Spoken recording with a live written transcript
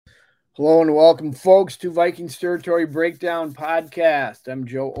Hello and welcome, folks, to Vikings Territory Breakdown Podcast. I'm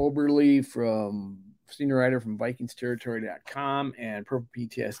Joe Oberle, senior writer from VikingsTerritory.com and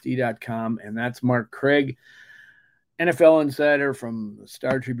PurplePTSD.com, and that's Mark Craig, NFL insider from the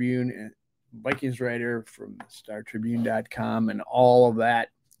Star Tribune and Vikings writer from StarTribune.com and all of that.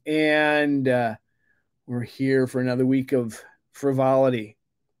 And we're here for another week of frivolity,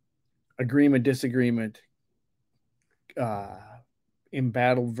 agreement, disagreement,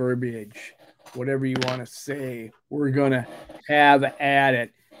 embattled verbiage, whatever you want to say, we're going to have at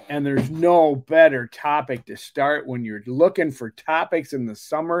it. And there's no better topic to start when you're looking for topics in the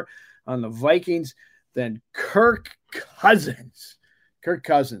summer on the Vikings than Kirk Cousins. Kirk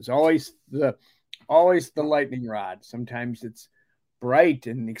Cousins, always the lightning rod. Sometimes it's bright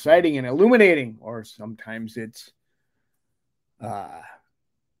and exciting and illuminating, or sometimes it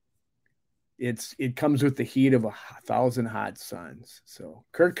comes with the heat of 1,000 hot suns. So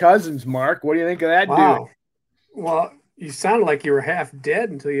Kirk Cousins, Mark, what do you think of that dude? Well, you sounded like you were half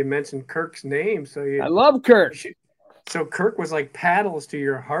dead until you mentioned Kirk's name. I love Kirk. So Kirk was like paddles to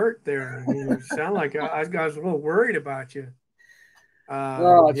your heart there. You sound like I was a little worried about you.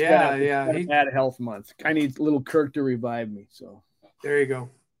 It's bad health month. I need little Kirk to revive me. So there you go.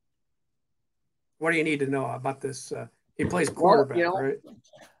 What do you need to know about this? He plays quarterback, right?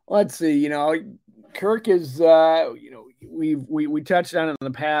 Let's see. Kirk is. We touched on it in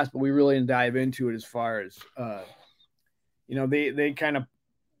the past, but we really didn't dive into it as far as they kind of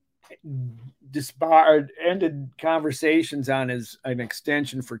ended conversations on an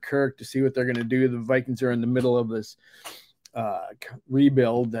extension for Kirk to see what they're going to do. The Vikings are in the middle of this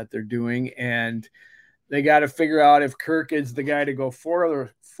rebuild that they're doing, and they got to figure out if Kirk is the guy to go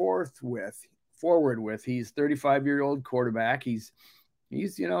forward with. He's 35-year-old quarterback. He's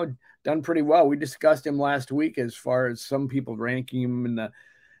done pretty well. We discussed him last week as far as some people ranking him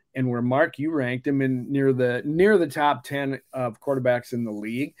and where Mark, you ranked him in near the top 10 of quarterbacks in the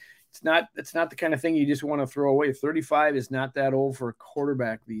league. It's not the kind of thing you just want to throw away. 35 is not that old for a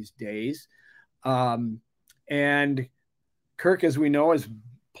quarterback these days. And Kirk, as we know, has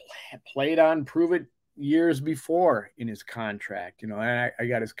played on prove it years before in his contract. I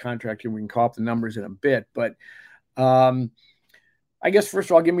got his contract here. We can call up the numbers in a bit, but I guess first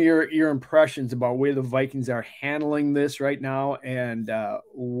of all, give me your impressions about where the Vikings are handling this right now, and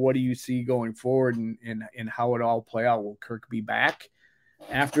what do you see going forward, and how it all play out. Will Kirk be back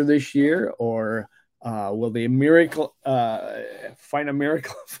after this year, or will they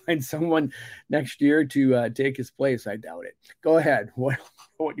find someone next year to take his place? I doubt it. Go ahead. What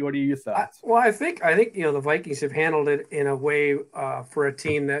are your thoughts? I think the Vikings have handled it in a way for a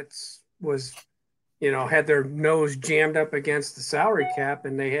team that was had their nose jammed up against the salary cap,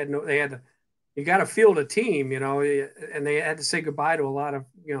 and you got to field a team, and they had to say goodbye to a lot of,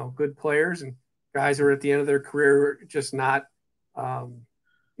 good players and guys who are at the end of their career, just not,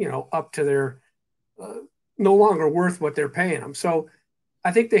 up to their, no longer worth what they're paying them. So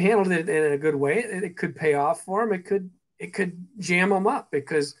I think they handled it in a good way. It could pay off for them. It could jam them up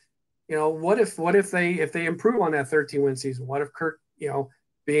because, what if they improve on that 13-win season? What if Kirk,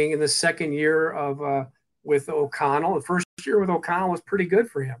 being in the second year with O'Connell. The first year with O'Connell was pretty good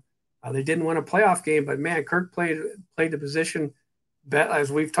for him. They didn't win a playoff game, but man, Kirk played the position,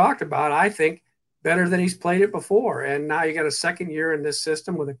 as we've talked about, I think, better than he's played it before. And now you got a second year in this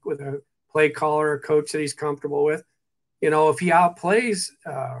system with a play caller, a coach that he's comfortable with. If he outplays,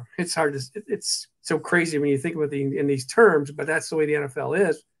 it's so crazy when you think about in these terms, but that's the way the NFL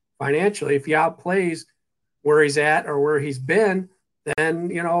is financially. If he outplays where he's at or where he's been, then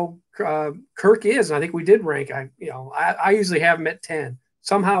Kirk is. And I think we did rank. I usually have him at 10.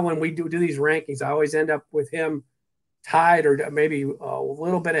 Somehow when we do these rankings, I always end up with him tied or maybe a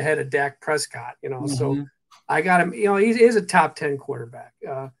little bit ahead of Dak Prescott. Mm-hmm. So I got him. He is a top 10 quarterback.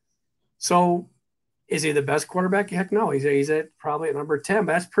 So is he the best quarterback? Heck no. He's at probably at number 10.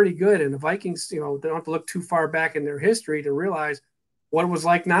 But that's pretty good. And the Vikings, they don't have to look too far back in their history to realize what it was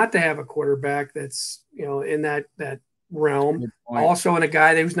like not to have a quarterback that's in that realm, also in a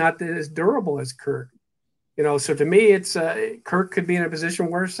guy who's not as durable as Kirk. So to me, it's Kirk could be in a position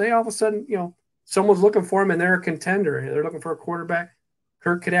where, say, all of a sudden, someone's looking for him and they're a contender. They're looking for a quarterback.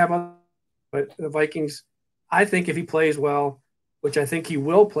 Kirk could have but the Vikings, I think if he plays well, which I think he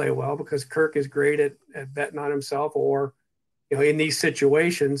will play well because Kirk is great at betting on himself or, in these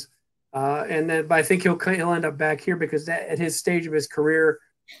situations. But I think he'll end up back here because at his stage of his career,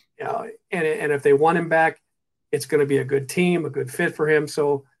 and if they want him back, it's going to be a good team, a good fit for him.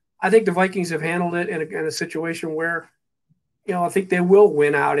 So I think the Vikings have handled it in a situation where, I think they will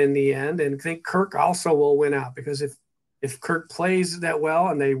win out in the end, and I think Kirk also will win out because if if Kirk plays that well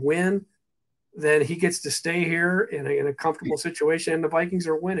and they win, then he gets to stay here in a comfortable situation, and the Vikings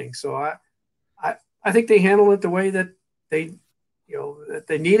are winning. So I think they handled it the way that they, that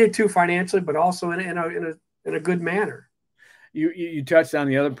they needed to financially, but also in a good manner. You touched on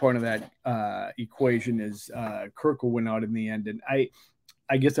the other point of that equation is Kirk will win out in the end, and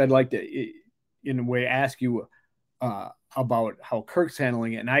I guess I'd like to, in a way, ask you about how Kirk's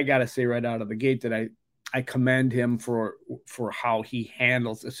handling it. And I got to say right out of the gate that I commend him for how he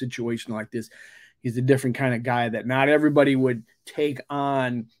handles a situation like this. He's a different kind of guy that not everybody would take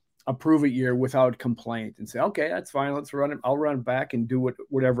on a prove it year without complaint and say, okay, that's fine. Let's run it. I'll run back and do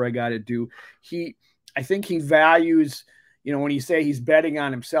whatever I got to do. I think he values, when you say he's betting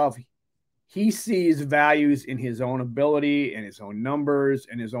on himself, he sees values in his own ability and his own numbers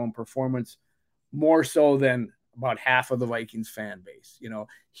and his own performance more so than about half of the Vikings fan base.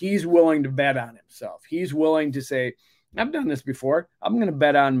 He's willing to bet on himself. He's willing to say, I've done this before. I'm going to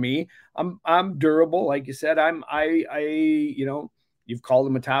bet on me. I'm durable. Like you said, you've called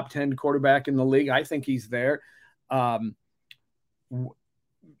him a top 10 quarterback in the league. I think he's there. And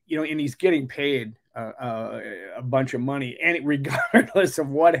he's getting paid a bunch of money, and regardless of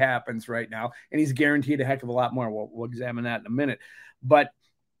what happens right now, and he's guaranteed a heck of a lot more. We'll examine that in a minute. But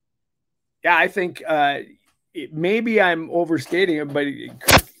yeah, I think maybe I'm overstating it, but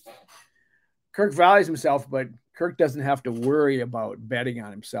Kirk values himself, but Kirk doesn't have to worry about betting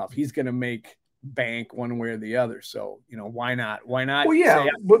on himself. He's going to make bank one way or the other. So, why not? Why not? Well, yeah,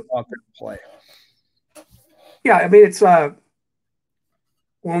 play. Yeah, I mean, it's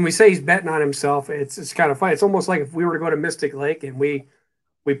when we say he's betting on himself, it's kind of funny. It's almost like if we were to go to Mystic Lake and we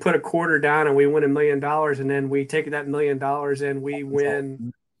put a quarter down and we win $1 million, and then we take that $1 million and we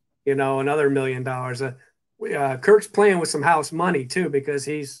win, another $1 million. Kirk's playing with some house money too, because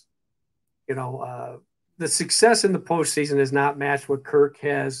he's, the success in the postseason has not matched what Kirk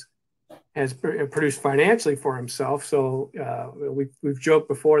has produced financially for himself. So we've joked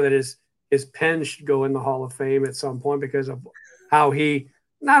before that his pen should go in the Hall of Fame at some point because of how he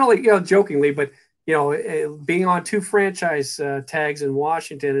not only jokingly, but being on 2 franchise tags in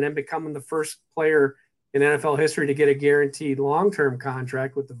Washington and then becoming the first player in NFL history to get a guaranteed long-term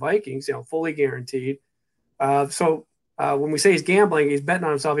contract with the Vikings, fully guaranteed. So when we say he's gambling, he's betting on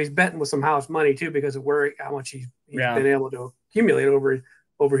himself. He's betting with some house money too, because of how much he's been able to accumulate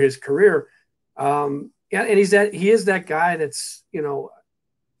over his career. And he is that guy that's,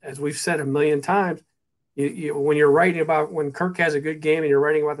 as we've said a million times, when you're writing about when Kirk has a good game and you're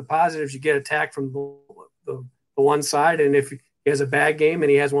writing about the positives, you get attacked from the one side. And if he has a bad game and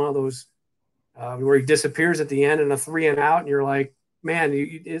he has one of those where he disappears at the end and a 3 and out, and you're like, man,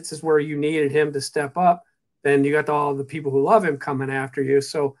 this is where you needed him to step up. Then you got all the people who love him coming after you.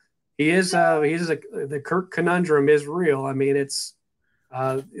 So the Kirk conundrum is real. I mean, it's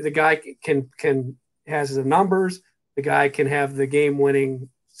the guy has the numbers. The guy can have the game-winning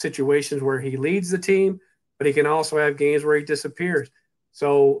situations where he leads the team, but he can also have games where he disappears.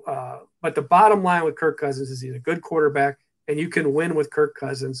 So, but the bottom line with Kirk Cousins is he's a good quarterback, and you can win with Kirk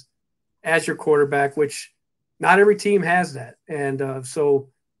Cousins as your quarterback, which not every team has that. And so,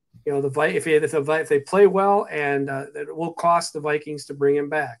 if they play well, and it will cost the Vikings to bring him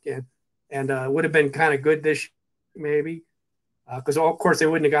back, and it would have been kind of good this year, maybe, because of course they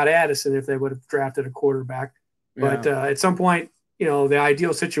wouldn't have got Addison if they would have drafted a quarterback. Yeah. But at some point, the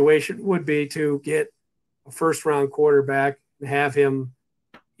ideal situation would be to get a first-round quarterback and have him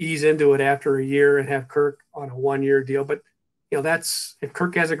ease into it after a year and have Kirk on a 1-year deal. But if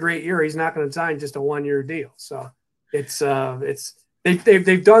Kirk has a great year, he's not going to sign just a 1-year deal. So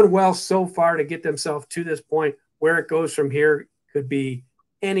they've done well so far to get themselves to this point. Where it goes from here could be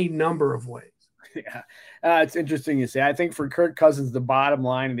any number of ways. Yeah, it's interesting you say. I think for Kirk Cousins, the bottom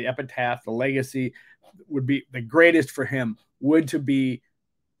line, the epitaph, the legacy would be the greatest for him would be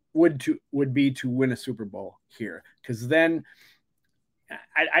to win a Super Bowl here, because then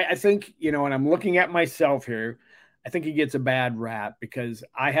I think and I'm looking at myself here. I think he gets a bad rap because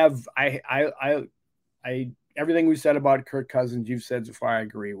everything we said about Kirk Cousins, you've said so far, I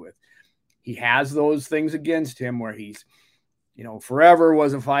agree with. He has those things against him where he's, forever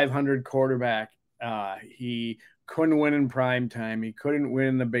was a 500 quarterback. He couldn't win in prime time. He couldn't win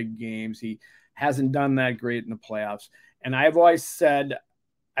in the big games. He hasn't done that great in the playoffs. And I've always said,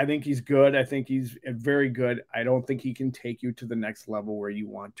 I think he's good. I think he's very good. I don't think he can take you to the next level where you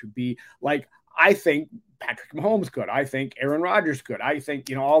want to be. Like, I think Patrick Mahomes could. I think Aaron Rodgers could. I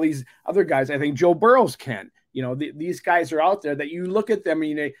think, all these other guys, I think Joe Burrows can. These guys are out there that you look at them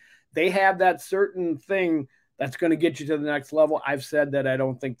and they have that certain thing that's going to get you to the next level. I've said that I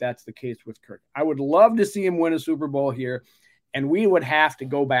don't think that's the case with Kirk. I would love to see him win a Super Bowl here, and we would have to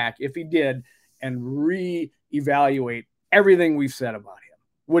go back, if he did, and reevaluate everything we've said about him,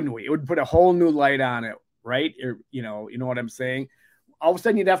 wouldn't we? It would put a whole new light on it, right? You know what I'm saying? All of a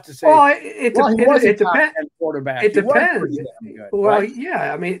sudden, you'd have to say, well, it depends. Quarterback. It depends. Well, right?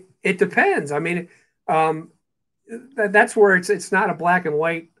 Yeah, I mean, it depends. I mean, that's where it's not a black and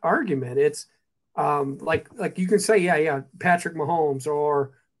white argument. It's like you can say, yeah, Patrick Mahomes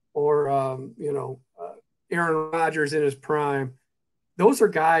or Aaron Rodgers in his prime. Those are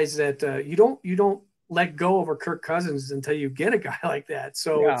guys that you don't let go over Kirk Cousins until you get a guy like that.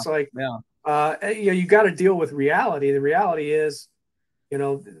 So it's like, you got to deal with reality. The reality is,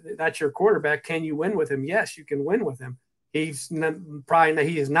 that's your quarterback. Can you win with him? Yes, you can win with him. He is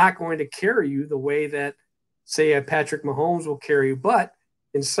not going to carry you the way that, say, a Patrick Mahomes will carry you. But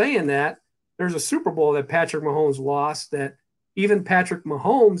in saying that, there's a Super Bowl that Patrick Mahomes lost that even Patrick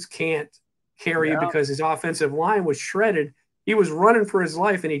Mahomes can't carry you because his offensive line was shredded. He was running for his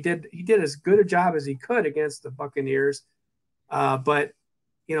life, and he did as good a job as he could against the Buccaneers. But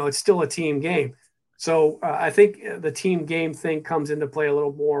it's still a team game. So I think the team game thing comes into play a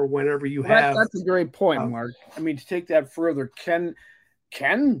little more whenever you have. That's a great point, Mark. I mean, to take that further, can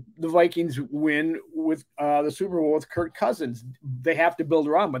the Vikings win with the Super Bowl with Kirk Cousins? They have to build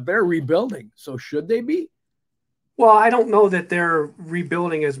around, but they're rebuilding. So should they be? Well, I don't know that they're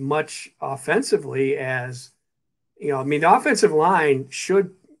rebuilding as much offensively as, I mean, the offensive line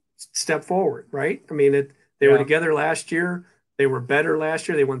should step forward, right? I mean, they were together last year. They were better last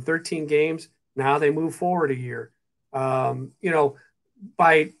year. They won 13 games. Now they move forward a year. By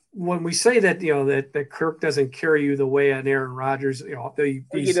when we say that, that Kirk doesn't carry you the way an Aaron Rodgers, he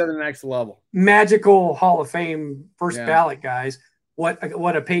does the next level. Magical Hall of Fame first ballot guys. What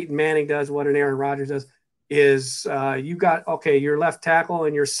a Peyton Manning does, what an Aaron Rodgers does is you got, your left tackle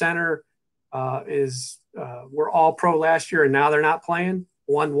and your center were all pro last year and now they're not playing.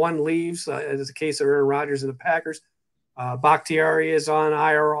 One leaves, as the case of Aaron Rodgers and the Packers. Bakhtiari is on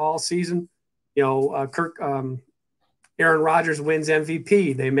IR all season. Aaron Rodgers wins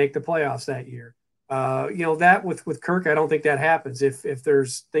MVP. They make the playoffs that year. That with Kirk, I don't think that happens. If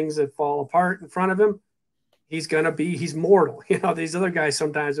there's things that fall apart in front of him, he's mortal. These other guys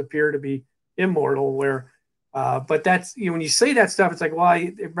sometimes appear to be immortal but that's, when you say that stuff, it's like, well,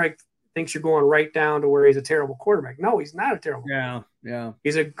 everybody thinks you're going right down to where he's a terrible quarterback. No, he's not a terrible quarterback. Yeah.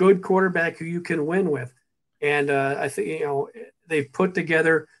 He's a good quarterback who you can win with. And I think, they've put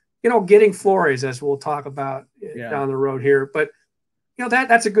together, getting Flores, as we'll talk about down the road here. But,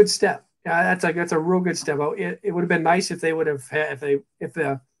 that's a good step. That's a real good step. It would have been nice if they would have had,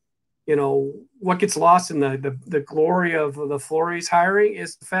 what gets lost in the glory of the Flores hiring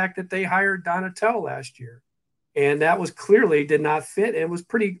is the fact that they hired Donatell last year. And that was clearly did not fit. It was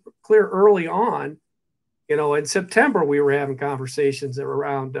pretty clear early on. In September, we were having conversations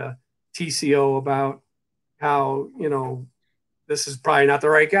around TCO about how, this is probably not the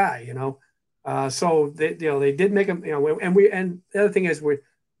right guy, So they did make him, and the other thing is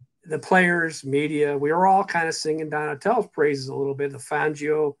the players, media, we were all kind of singing Donatell's praises a little bit, the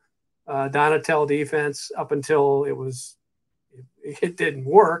Fangio Donatell defense up until it didn't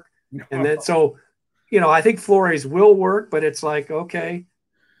work. No. And then, so, I think Flores will work, but it's like, okay,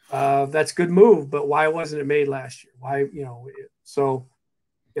 that's a good move, but why wasn't it made last year? Why,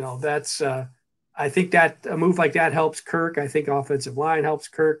 that's, I think that a move like that helps Kirk. I think offensive line helps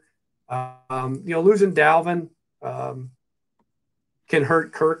Kirk. Losing Dalvin can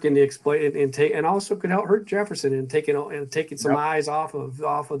hurt Kirk in the and also could help hurt Jefferson in taking some eyes off of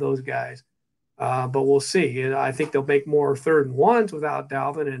those guys. But we'll see. And I think they'll make more 3rd and 1s without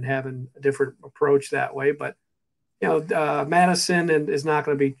Dalvin and having a different approach that way. But Madison is not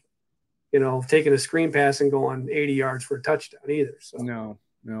going to be, taking a screen pass and going 80 yards for a touchdown either. So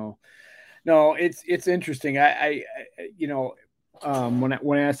No, it's interesting. I when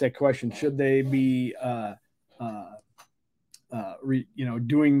I asked that question, should they be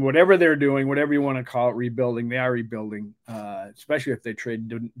doing whatever they're doing, whatever you want to call it, rebuilding? They are rebuilding, especially if they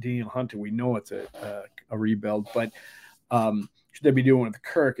trade Daniel Hunter. We know it's a rebuild, but should they be doing with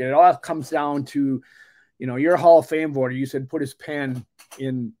Kirk? And it all comes down to, you're a Hall of Fame voter. You said put his pen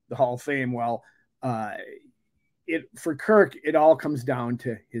in the Hall of Fame. Well, for Kirk, it all comes down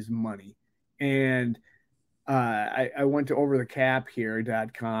to his money. And I went to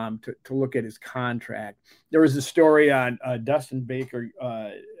overthecaphere.com to look at his contract. There was a story on Dustin Baker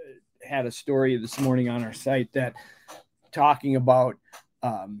had a story this morning on our site that talking about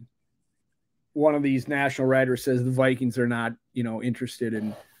one of these national writers says the Vikings are not, interested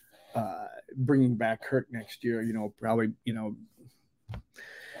in bringing back Kirk next year. Probably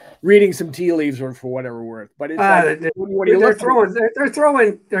reading some tea leaves or for whatever worth. But it's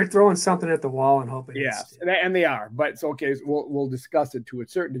they're throwing something at the wall and hoping. Yes, and they are. But it's okay. We'll discuss it to a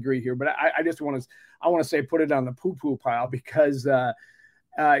certain degree here. But I just want to say put it on the poo pile because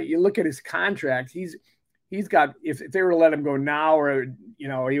you look at his contract. He's got, if they were to let him go now, or he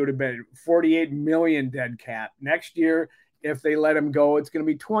would have been 48 million dead cap next year. If they let him go, it's going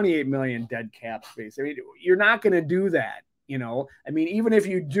to be 28 million dead cap space. I mean, you're not going to do that. I mean, even if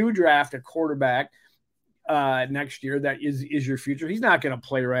you do draft a quarterback next year that is your future, he's not going to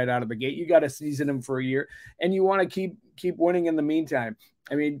play right out of the gate. You got to season him for a year, and you want to keep winning in the meantime.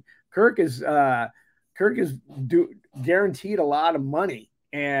 I mean, Kirk is guaranteed a lot of money,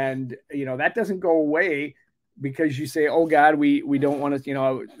 and that doesn't go away because you say, oh God, we don't want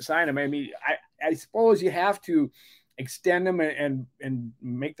to sign him. I mean, I suppose you have to extend him and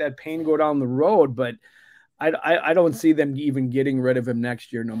make that pain go down the road, but I don't see them even getting rid of him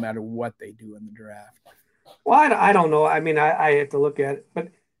next year, no matter what they do in the draft. Well, I don't know. I mean, I have to look at it, but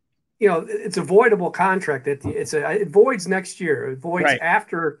it's a voidable contract. It voids next year. It voids right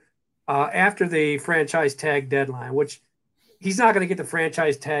after the franchise tag deadline, which he's not going to get the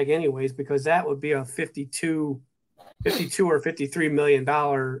franchise tag anyways, because that would be a 52 or $53 million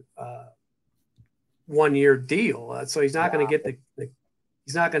 1 year deal. So he's not going to get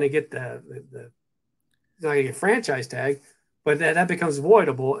he's not going to get he's not going to get franchise tag, but that becomes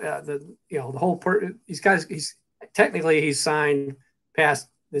voidable. The whole he's technically signed past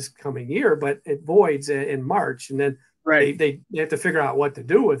this coming year, but it voids in March, and then right. they have to figure out what to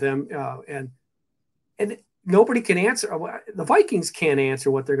do with him, and nobody can answer. The Vikings can't answer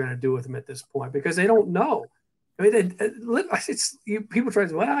what they're going to do with him at this point because they don't know. I mean, people try to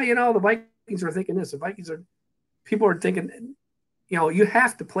say, well, the Vikings are thinking this. People are thinking, you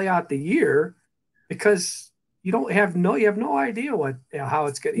have to play out the year because you have no idea how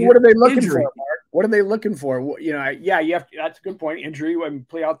it's going. What are they looking for, Mark? What are they looking for? You have to, that's a good point. Injury when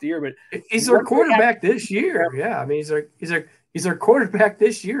play out the year, but he's their quarterback this year. Yeah, I mean, he's their quarterback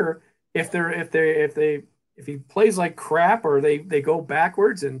this year. If he plays like crap or they go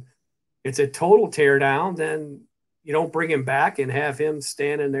backwards and it's a total tear down, then you don't bring him back and have him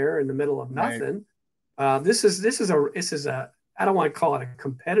standing there in the middle of nothing. Right. This is a I don't want to call it a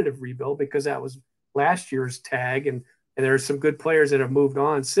competitive rebuild because that was last year's tag, and there's some good players that have moved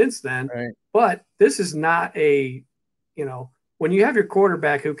on since then. Right. But this is not when you have your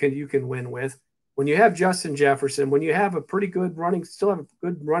quarterback who you can win with, when you have Justin Jefferson, when you have a pretty good still have a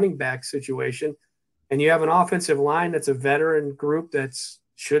good running back situation, and you have an offensive line that's a veteran group that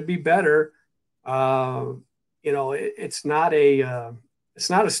should be better. It's not a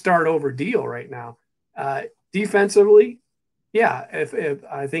start over deal right now. Defensively, yeah. If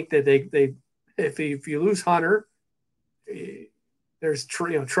I think that if you lose Hunter, there's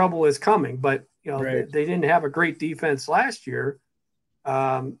trouble is coming. But right. they didn't have a great defense last year.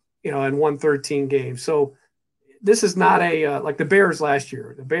 And won 13 games. So this is not like the Bears last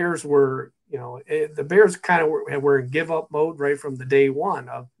year. The Bears were. The Bears kind of were in give up mode right from the day one.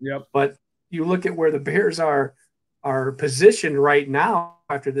 Yep. But you look at where the Bears are positioned right now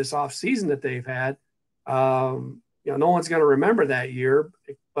after this offseason that they've had. No one's going to remember that year,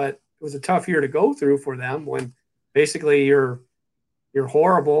 but it was a tough year to go through for them when basically you're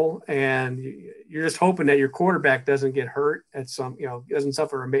horrible and you're just hoping that your quarterback doesn't get hurt doesn't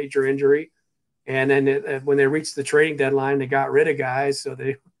suffer a major injury. And then when they reached the trading deadline, they got rid of guys. So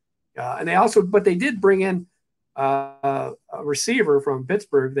but they did bring in a receiver from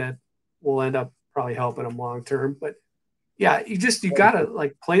Pittsburgh that will end up probably helping them long term. But yeah, you got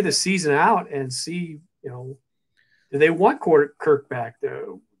to play the season out and see, do they want Kirk back?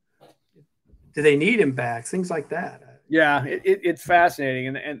 Do they need him back? Things like that. Yeah, it's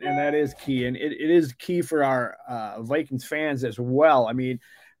fascinating, and that is key, and it is key for our Vikings fans as well. I mean,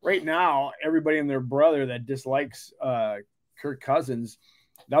 right now, everybody and their brother that dislikes Kirk Cousins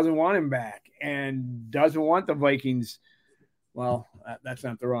doesn't want him back and doesn't want the Vikings. Well, that's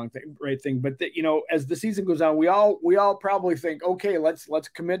not the right thing, but as the season goes on, we all probably think, okay, let's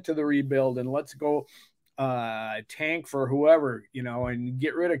commit to the rebuild and let's go tank for whoever, and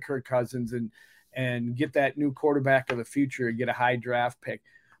get rid of Kirk Cousins and get that new quarterback of the future and get a high draft pick.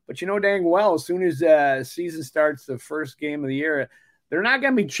 But dang well, as soon as season starts, the first game of the year, they're not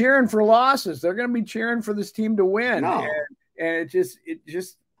going to be cheering for losses. They're going to be cheering for this team to win. No. And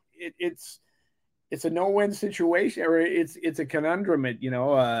it's a no-win situation, or it's a conundrum.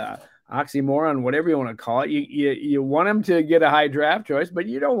 Oxymoron, whatever you want to call it. You want him to get a high draft choice, but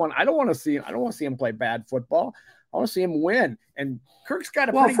I don't want to see him play bad football. I want to see him win. And Kirk's got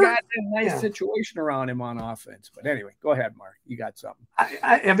a pretty goddamn nice situation around him on offense. But anyway, go ahead, Mark. You got something.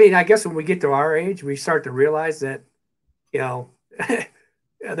 I mean, I guess when we get to our age, we start to realize that,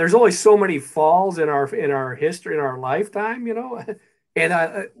 there's only so many falls in our history, in our lifetime,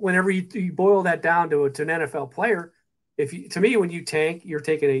 And whenever you boil that down to an NFL player, to me, when you tank, you're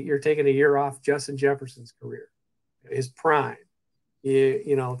taking a year off Justin Jefferson's career, his prime.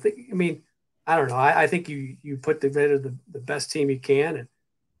 I mean, I don't know. I think you put together the best team you can,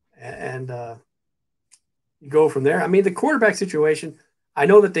 and you go from there. I mean, the quarterback situation. I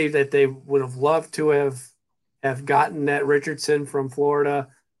know that they would have loved to have gotten that Richardson from Florida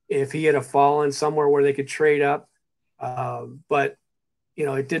if he had fallen somewhere where they could trade up, but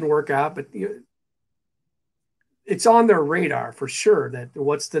it didn't work out. But it's on their radar for sure. That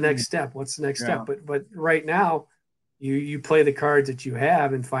what's the next step? What's the next step? But right now, you play the cards that you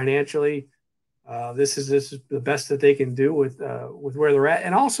have, and financially. This is the best that they can do with where they're at.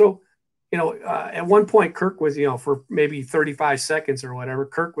 And also, at one point, Kirk was, for maybe 35 seconds or whatever,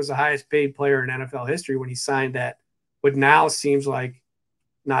 Kirk was the highest paid player in NFL history when he signed that. What now seems like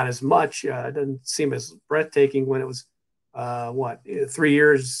not as much. It doesn't seem as breathtaking when it was, 3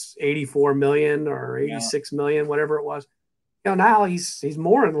 years, 84 million or 86 million, whatever it was. Now he's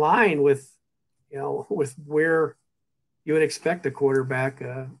more in line with where you would expect a quarterback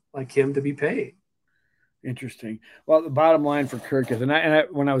like him to be paid. Interesting. Well, the bottom line for Kirk is, and I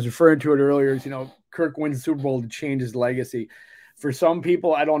when I was referring to it earlier, is Kirk wins the Super Bowl to change his legacy. For some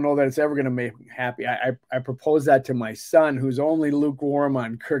people, I don't know that it's ever going to make me happy. I proposed that to my son, who's only lukewarm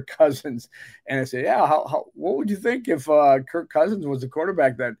on Kirk Cousins, and I said, "Yeah, what would you think if Kirk Cousins was the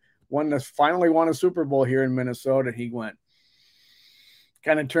quarterback that finally won a Super Bowl here in Minnesota?" And he went,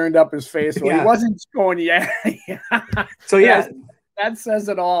 kind of turned up his face. Well, he wasn't going, So that says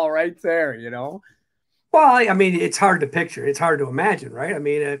it all right there, Well, I mean, it's hard to picture. It's hard to imagine, right? I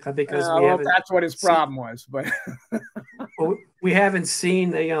mean, because that's what his problem was, but we haven't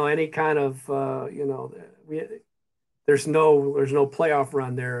seen, any kind of, there's no playoff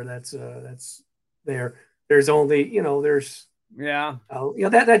run there. That's there. There's only,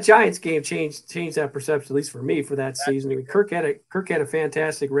 that Giants game changed that perception, at least for me, for that season. I mean, Kirk had a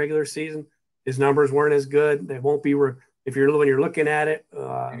fantastic regular season. His numbers weren't as good. They won't be when you're looking at it,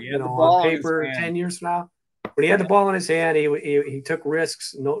 on paper 10 years from now. When he had the ball in his hand, he took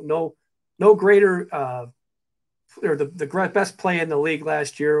risks. No greater or the best play in the league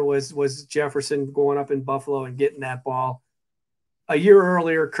last year was Jefferson going up in Buffalo and getting that ball. A year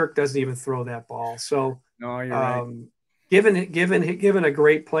earlier, Kirk doesn't even throw that ball. So no, you're right. Given a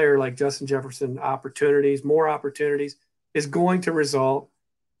great player like Justin Jefferson more opportunities is going to result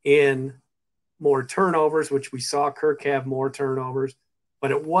in more turnovers, which we saw Kirk have more turnovers,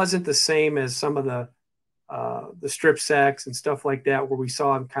 but it wasn't the same as some of the strip sacks and stuff like that, where we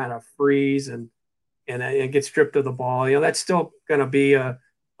saw him kind of freeze and get stripped of the ball. That's still going to be a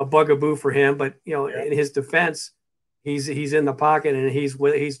bugaboo for him, but in his defense, he's in the pocket and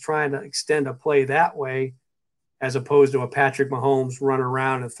he's trying to extend a play that way, as opposed to a Patrick Mahomes run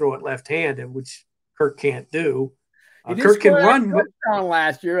around and throw it left-handed, which Kirk can't do. Kirk can run down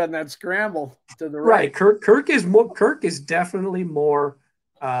last year on that scramble to the right. Kirk is definitely more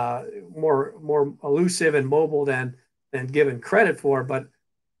elusive and mobile than given credit for. But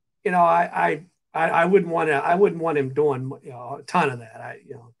I wouldn't want him doing a ton of that.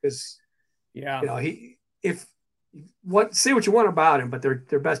 Because say what you want about him, but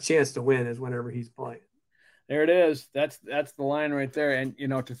their best chance to win is whenever he's playing. There it is. That's the line right there. And,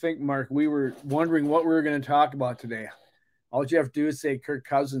 to think, Mark, we were wondering what we were going to talk about today. All you have to do is say Kirk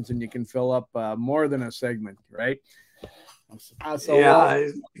Cousins and you can fill up more than a segment, right? Because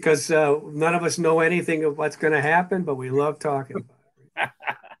none of us know anything of what's going to happen, but we love talking about it.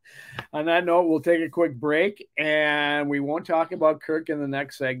 On that note, we'll take a quick break, and we won't talk about Kirk in the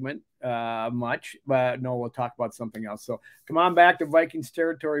next segment much, but no, we'll talk about something else. So come on back to Vikings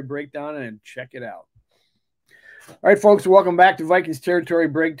Territory Breakdown and check it out. All right, folks, welcome back to Vikings Territory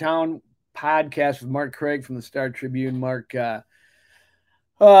Breakdown podcast with Mark Craig from the Star Tribune. Mark, some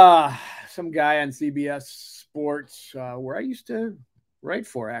guy on CBS Sports, where I used to write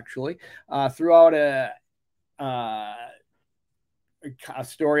for, actually, threw out a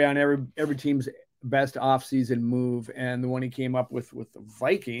story on every team's best offseason move, and the one he came up with the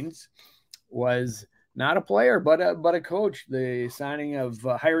Vikings was not a player, but a coach. The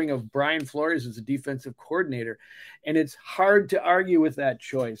hiring of Brian Flores as a defensive coordinator, and it's hard to argue with that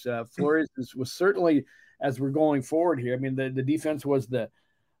choice. Flores was certainly, as we're going forward here. I mean, the defense was the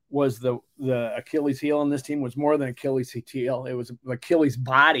Achilles heel on this team. Was more than Achilles heel. It was Achilles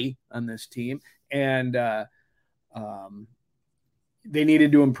body on this team, and they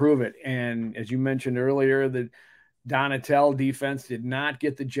needed to improve it. And as you mentioned earlier, the Donatel defense did not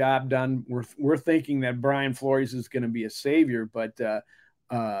get the job done. We're thinking that Brian Flores is going to be a savior, but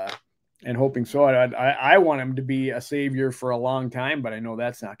and hoping so. I want him to be a savior for a long time, but I know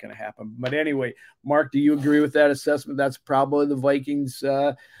that's not going to happen. But anyway, Mark, do you agree with that assessment? That's probably the Vikings'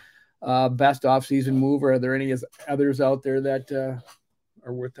 best offseason move, or are there any others out there that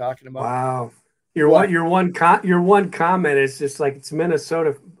are worth talking about? Wow. Your one comment is just like it's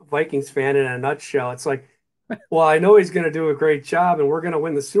Minnesota Vikings fan in a nutshell. It's like, well, I know he's going to do a great job and we're going to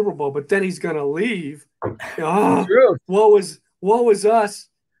win the Super Bowl, but then he's going to leave. Oh, what was us?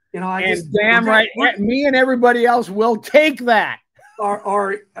 Damn right, me and everybody else will take that.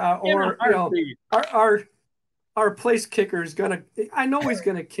 Our place kicker is gonna. I know he's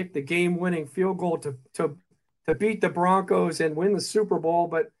gonna kick the game-winning field goal to beat the Broncos and win the Super Bowl,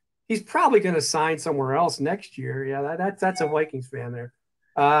 but he's probably gonna sign somewhere else next year. Yeah, that's a Vikings fan there.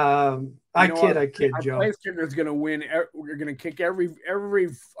 I kid, Joe. Our place kicker is gonna win. We're gonna kick every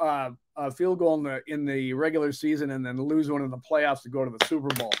field goal in the regular season and then lose one in the playoffs to go to the Super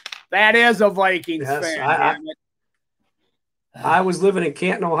Bowl. That is a Vikings fan. I was living in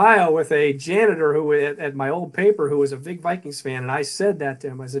Canton, Ohio with a janitor who at my old paper who was a big Vikings fan. And I said that to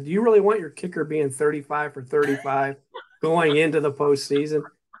him. I said, do you really want your kicker being 35 for 35 going into the postseason?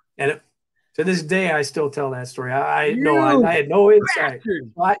 And to this day, I still tell that story. I had no insight.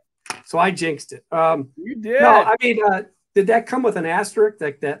 So I jinxed it. You did. No, I mean, did that come with an asterisk?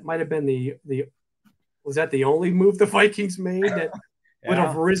 That might have been was that the only move the Vikings made that would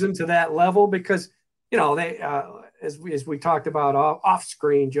have risen to that level? Because, they, as we talked about off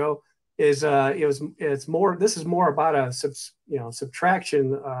screen, Joe, this is more about a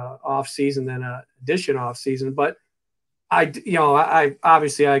subtraction off season than a addition off season. But I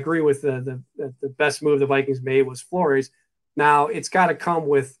obviously I agree with the best move the Vikings made was Flores. Now it's got to come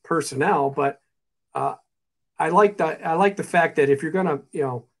with personnel, but I like the fact that if you're gonna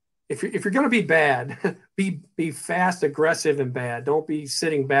if you're gonna be bad, be fast, aggressive, and bad. Don't be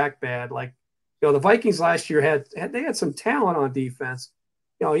sitting back bad. Like the Vikings last year had some talent on defense.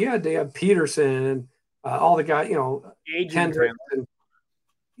 They had Peterson and all the guys. Kendrick.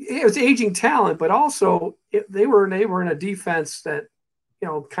 It was aging talent, but also they were in a defense that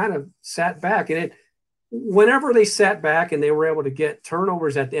kind of sat back, and whenever they sat back and they were able to get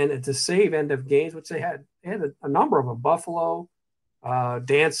turnovers at the end to save end of games, which they had a number of them. Buffalo,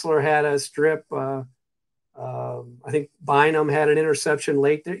 Dantzler had a strip. I think Bynum had an interception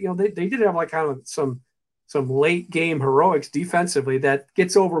late. They did have like kind of some late game heroics defensively that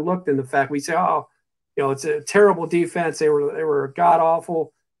gets overlooked in the fact we say, it's a terrible defense. They were god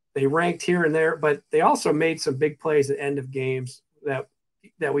awful. They ranked here and there, but they also made some big plays at end of games that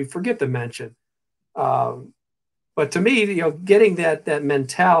we forget to mention. But to me, getting that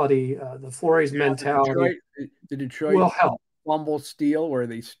mentality, the Flores mentality, the Detroit will help. Fumble steal where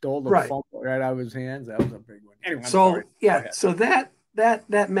they stole the fumble right out of his hands. That was a big one. Anyway, so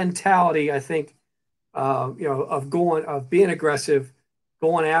that mentality, I think, of being aggressive,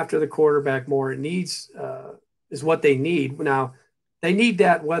 going after the quarterback more, it needs is what they need now. They need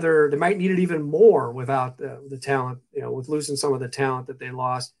that. Whether they might need it even more without the talent, with losing some of the talent that they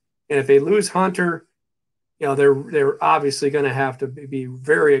lost. And if they lose Hunter, they're obviously going to have to be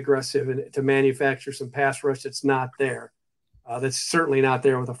very aggressive and to manufacture some pass rush that's not there. That's certainly not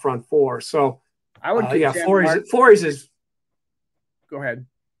there with the front four. So I would, Flores is. Go ahead.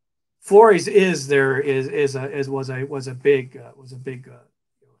 Flores was a big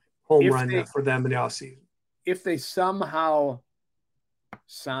home run for them in the offseason. If they somehow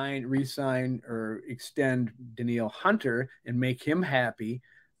re-sign or extend Danielle Hunter and make him happy,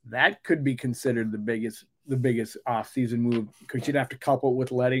 that could be considered the biggest offseason move, because you'd have to couple it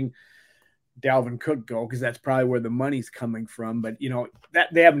with letting Dalvin Cook go, because that's probably where the money's coming from. But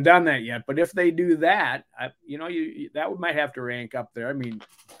that they haven't done that yet. But if they do that, that might have to rank up there. I mean,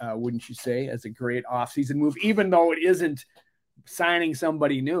 wouldn't you say, as a great offseason move, even though it isn't signing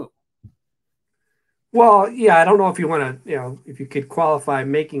somebody new? Well, yeah, I don't know if you want to, if you could qualify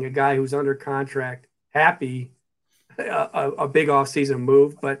making a guy who's under contract happy a big offseason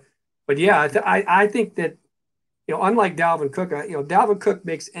move, but yeah, I think that unlike Dalvin Cook, Dalvin Cook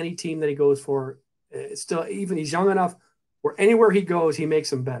makes any team that he goes for. Still, even he's young enough where anywhere he goes, he makes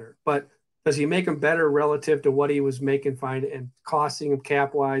them better. But does he make them better relative to what he was making fine and costing him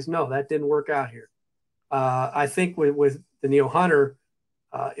cap wise? No, that didn't work out here. I think with Danielle Hunter,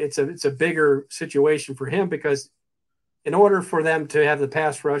 it's a bigger situation for him, because in order for them to have the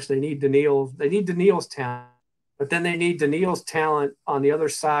pass rush, they need Danielle's talent, but then they need Danielle's talent on the other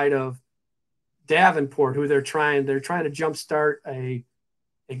side of Davenport, who they're trying to jumpstart a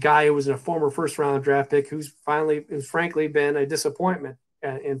guy who was a former first round draft pick who's frankly been a disappointment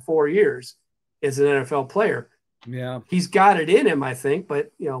in 4 years as an NFL player. Yeah, he's got it in him, I think,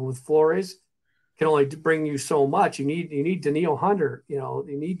 but with Flores can only bring you so much. You need Danielle Hunter. You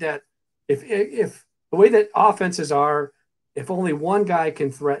need that. If the way that offenses are, if only one guy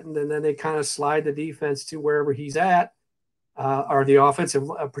can threaten, and then they kind of slide the defense to wherever he's at, or the offensive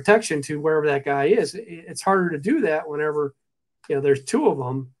protection to wherever that guy is. It's harder to do that whenever there's two of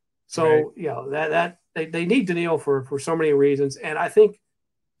them. So right. They need Danielle for so many reasons, and I think.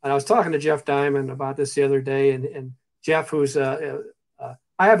 And I was talking to Jeff Diamond about this the other day, and Jeff, who's I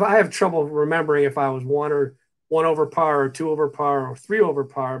have trouble remembering if I was one over par or 2 over par or 3 over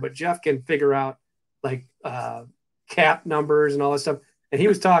par, but Jeff can figure out like cap numbers and all that stuff. And he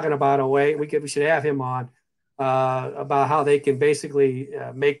was talking about a way we should have him on about how they can basically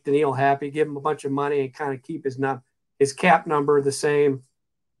make Danielle happy, give him a bunch of money, and kind of keep his cap number the same,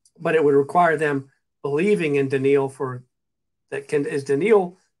 but it would require them believing in Danielle is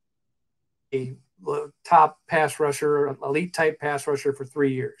Danielle a top pass rusher, elite type pass rusher for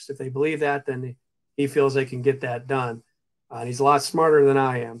 3 years. If they believe that, then he feels they can get that done. And he's a lot smarter than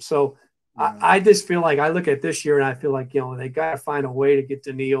I am. So I just feel like I look at this year and I feel like, they got to find a way to get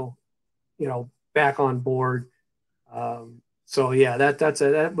Danielle, back on board.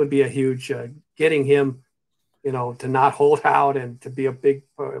 That would be a huge getting him, to not hold out and to be a big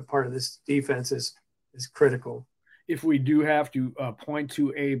part of this defense is critical. If we do have to point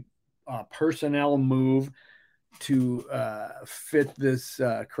to a personnel move to fit this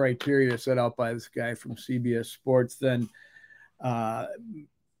criteria set out by this guy from CBS Sports, then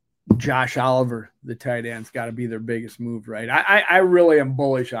Josh Oliver, the tight end's got to be their biggest move, right? I really am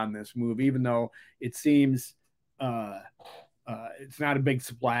bullish on this move, even though it seems it's not a big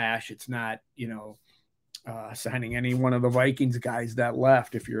splash. It's not, signing any one of the Vikings guys that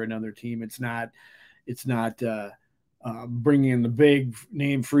left. If you're another team, it's not bringing in the big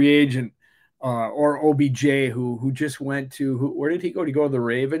name free agent or OBJ who just went to where did he go? Did he go to the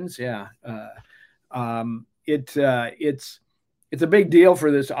Ravens? Yeah. It's a big deal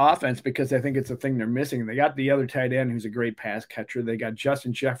for this offense because I think it's a thing they're missing. They got the other tight end who's a great pass catcher. They got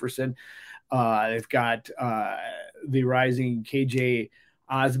Justin Jefferson. They've got the rising KJ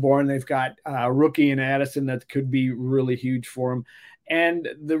Osborne. They've got rookie and Addison that could be really huge for them. And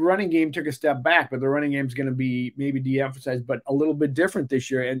the running game took a step back, but the running game is going to be maybe de-emphasized, but a little bit different this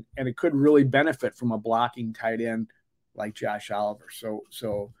year. And it could really benefit from a blocking tight end like Josh Oliver.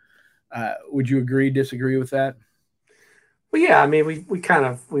 So would you disagree with that? Well, yeah, I mean,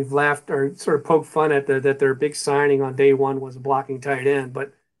 we've laughed or sort of poked fun at that their big signing on day one was a blocking tight end,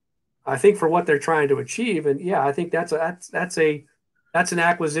 but I think for what they're trying to achieve, and yeah, I think that's an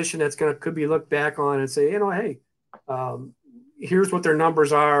acquisition could be looked back on and say, hey, here's what their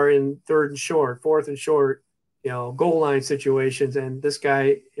numbers are in 3rd and short, 4th and short, goal line situations. And this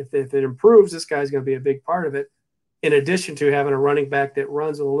guy, if it improves, this guy's going to be a big part of it. In addition to having a running back that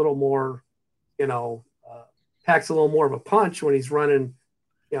runs a little more, packs a little more of a punch when he's running,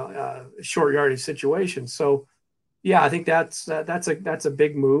 short yardage situations. So, yeah, I think that's a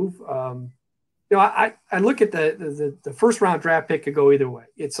big move. I look at the first round draft pick could go either way.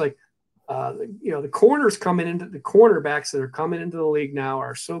 It's like, the cornerbacks that are coming into the league now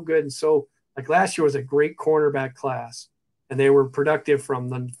are so good. And so like last year was a great cornerback class and they were productive from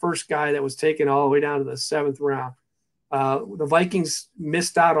the first guy that was taken all the way down to the 7th round. The Vikings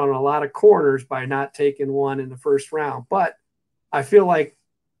missed out on a lot of corners by not taking one in the first round, but I feel like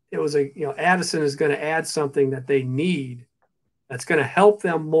it was Addison is going to add something that they need that's going to help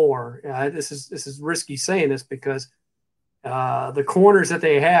them more. This is risky saying this because the corners that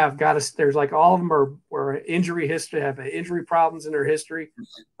they have there's like all of them are injury history, have injury problems in their history.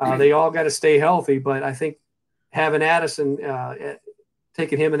 They all got to stay healthy, but I think having Addison,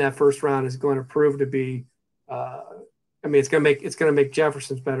 taking him in that first round is going to prove to be, it's going to make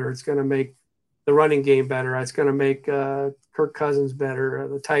Jefferson's better. It's going to make the running game better. It's going to make Kirk Cousins better,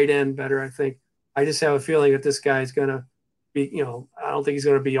 the tight end better. I just have a feeling that this guy is going to be, I don't think he's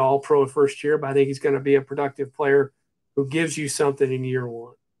going to be all pro first year, but I think he's going to be a productive player who gives you something in year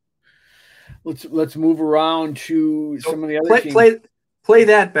one. Let's move around to some of the other teams. Play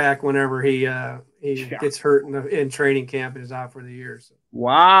that back whenever he gets hurt in training camp and is out for the year. So.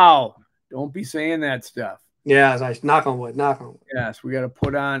 Wow. Don't be saying that stuff. Yeah, knock on wood. Yes, we got to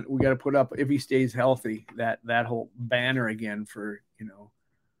put up, if he stays healthy, that whole banner again for,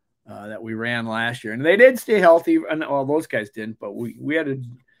 that we ran last year. And they did stay healthy. And well, those guys didn't, but we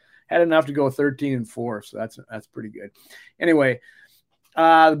had enough to go 13-4. So that's pretty good. Anyway,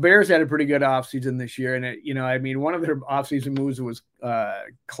 The Bears had a pretty good offseason this year. And, I mean, one of their offseason moves was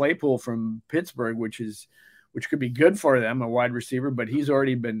Claypool from Pittsburgh, which could be good for them, a wide receiver, but he's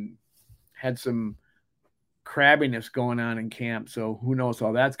already had some crabbiness going on in camp. So who knows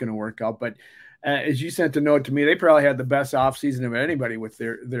how that's going to work out. But as you sent a note to me, they probably had the best offseason of anybody with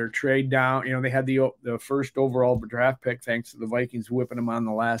their trade down. They had the first overall draft pick, thanks to the Vikings whipping them on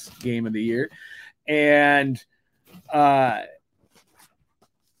the last game of the year. And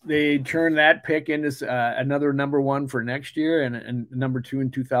they turned that pick into another number one for next year and number two in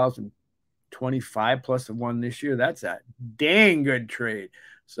 2025 plus the one this year. That's a dang good trade.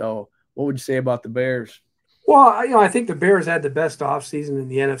 So what would you say about the Bears? Well, I think the Bears had the best offseason in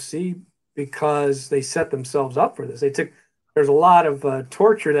the NFC because they set themselves up for this. There's a lot of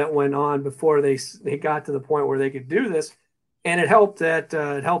torture that went on before they got to the point where they could do this. And it helped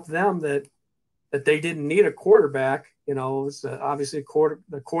them that they didn't need a quarterback. It was obviously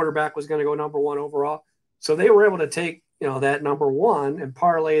the quarterback was going to go number one overall. So they were able to take, that number one and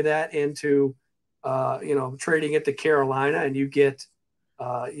parlay that into, trading it to Carolina, and you get,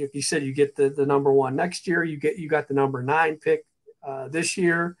 you said you get the number one next year. You got the number 9 pick this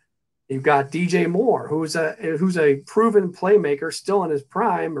year. You've got DJ Moore, who's a proven playmaker, still in his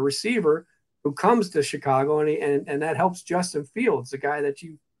prime, a receiver who comes to Chicago, and that helps Justin Fields, the guy that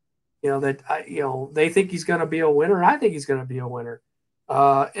they think he's going to be a winner. I think he's going to be a winner.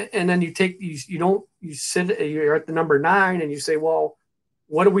 And then you're at the number 9 and you say, well,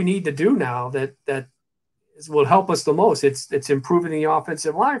 what do we need to do now that will help us the most? It's improving the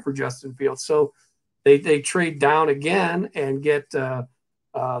offensive line for Justin Fields. So they trade down again and get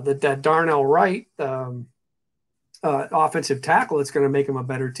that Darnell Wright offensive tackle. That's going to make him a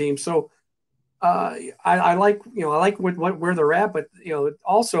better team. So I like where they're at, but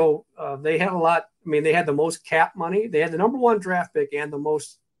also they had a lot. I mean, they had the most cap money. They had the number 1 draft pick and the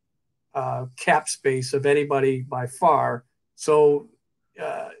most cap space of anybody by far. So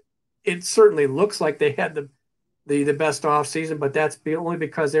it certainly looks like they had the best offseason, but that's only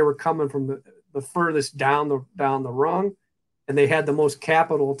because they were coming from the furthest down the rung, and they had the most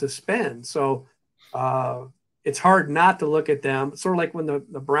capital to spend. So it's hard not to look at them. Sort of like when the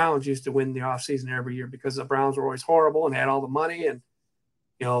Browns used to win the offseason every year, because the Browns were always horrible and had all the money and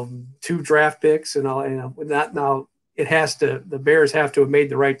 2 draft picks and all. That now the Bears have to have made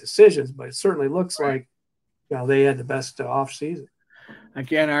the right decisions, but it certainly looks like they had the best offseason. I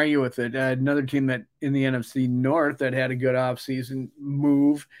can't argue with it. Another team that in the NFC North that had a good offseason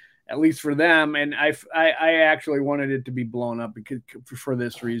move, at least for them. And I actually wanted it to be blown up because for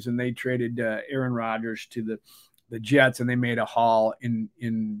this reason. They traded Aaron Rodgers to the Jets, and they made a haul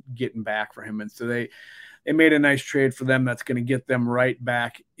in getting back for him. And so they made a nice trade for them that's going to get them right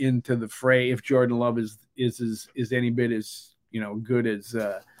back into the fray if Jordan Love is any bit as good as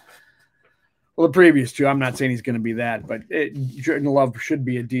the previous 2. I'm not saying he's going to be that, but Jordan Love should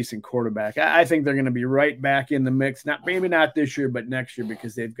be a decent quarterback. I think they're going to be right back in the mix. Maybe not this year, but next year,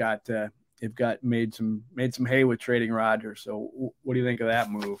 because they've made some hay with trading Rodgers. So what do you think of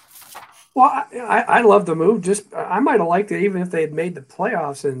that move? Well, I love the move. Just I might have liked it even if they had made the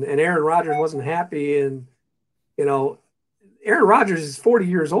playoffs and Aaron Rodgers wasn't happy. And Aaron Rodgers is 40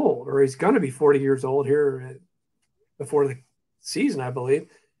 years old, or he's going to be 40 years old here before the season, I believe.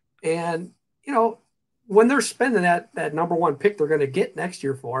 And when they're spending that number 1 pick they're going to get next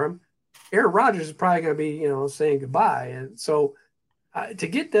year for him, Aaron Rodgers is probably going to be, saying goodbye. And so to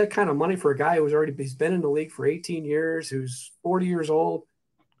get that kind of money for a guy he's been in the league for 18 years, who's 40 years old,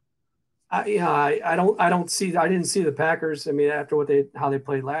 I didn't see the Packers. I mean, after how they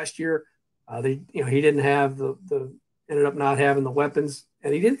played last year, he didn't have ended up not having the weapons,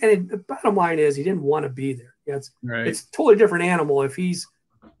 and he didn't. And the bottom line is he didn't want to be there. It's a totally different animal if he's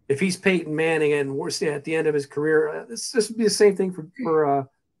Peyton Manning and we're at the end of his career. This would be the same thing for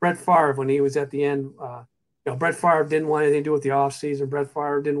Brett Favre when he was at the end. Brett Favre didn't want anything to do with the offseason. Brett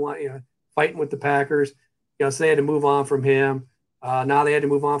Favre didn't want fighting with the Packers. So they had to move on from him. Now they had to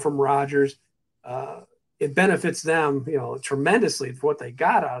move on from Rodgers. It benefits them, tremendously for what they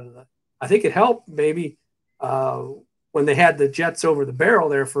got out of it. I think it helped maybe when they had the Jets over the barrel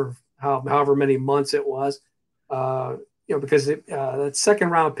there for however many months it was. Because that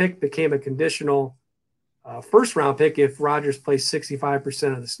second round pick became a conditional first round pick if Rodgers plays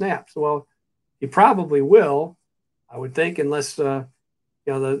 65% of the snaps. Well, he probably will, I would think, unless the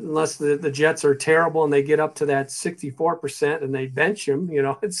Jets are terrible and they get up to that 64% and they bench him,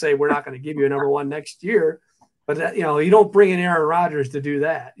 and say we're not going to give you a number 1 next year. But you don't bring in Aaron Rodgers to do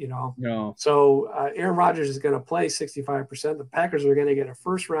that, No. So Aaron Rodgers is going to play 65%. The Packers are going to get a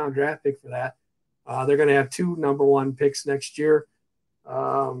first round draft pick for that. They're going to have 2 number 1 picks next year.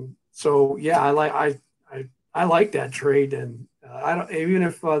 So yeah, I like that trade, and I don't even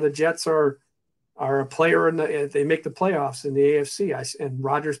if the Jets are a player in the if they make the playoffs in the AFC, and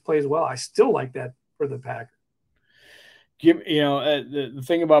Rodgers plays well, I still like that for the Packers. The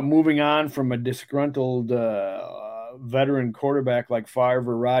thing about moving on from a disgruntled veteran quarterback like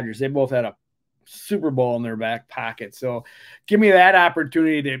Favre or Rodgers, they both had a Super Bowl in their back pocket. So give me that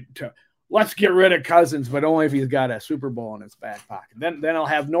opportunity to let's get rid of Cousins, but only if he's got a Super Bowl in his back pocket. Then I'll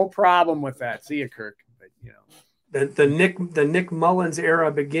have no problem with that. See you, Kirk. But, the Nick Mullins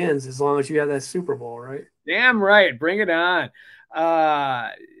era begins as long as you have that Super Bowl, right? Damn right. Bring it on.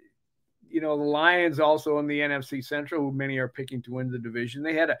 The Lions also in the NFC Central, who many are picking to win the division.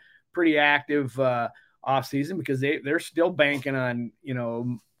 They had a pretty active offseason because they're still banking on,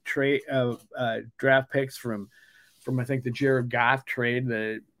 trade draft picks from I think the Jared Goff trade,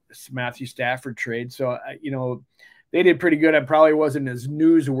 the Matthew Stafford trade. So, they did pretty good. It probably wasn't as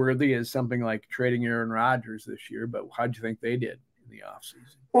newsworthy as something like trading Aaron Rodgers this year, but how'd you think they did in the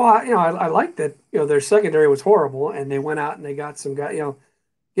offseason? Well, I like that, their secondary was horrible, and they went out and they got some guy,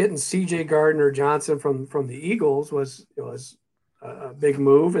 getting C.J. Gardner Johnson from the Eagles was a big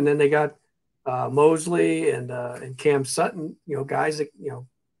move, and then they got Mosley and Cam Sutton, guys that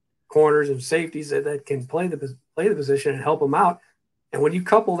corners and safeties that can play the position and help them out. And when you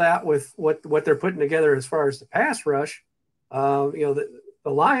couple that with what they're putting together as far as the pass rush, the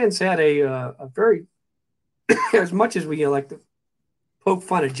Lions had a very as much as we like to poke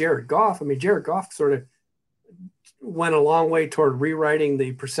fun at Jared Goff. I mean, Jared Goff sort of went a long way toward rewriting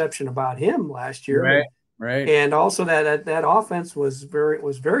the perception about him last year. Right. And also that offense was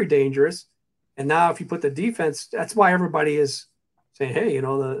very dangerous. And now if you put the defense, that's why everybody is saying, hey, the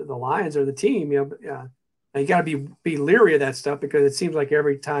Lions are the team. And you got to be leery of that stuff because it seems like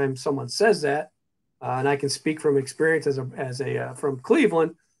every time someone says that, and I can speak from experience from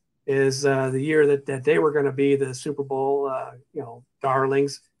Cleveland, is the year that they were going to be the Super Bowl,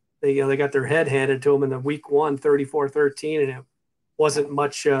 darlings. They got their head handed to them in the week 1, 34-13, and it wasn't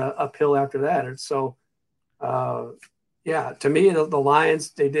much uphill after that. And so, to me, the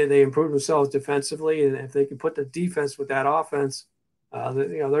Lions they improved themselves defensively, and if they can put the defense with that offense,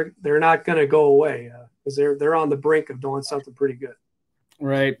 they're not going to go away because they're on the brink of doing something pretty good.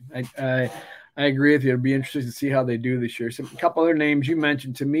 Right. I agree with you. It'll be interesting to see how they do this year. A couple other names you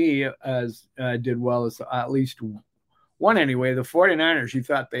mentioned to me as did well as at least one anyway. The 49ers, you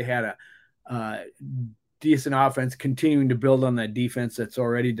thought they had a decent offense, continuing to build on that defense that's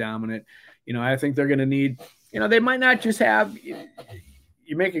already dominant. I think they're going to need, they might not just have –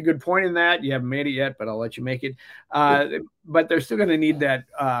 you make a good point in that. You haven't made it yet, but I'll let you make it. But they're still going to need that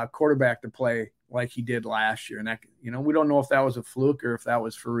quarterback to play like he did last year. And that, we don't know if that was a fluke or if that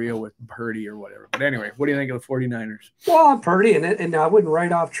was for real with Purdy or whatever. But anyway, what do you think of the 49ers? Well, Purdy, and I wouldn't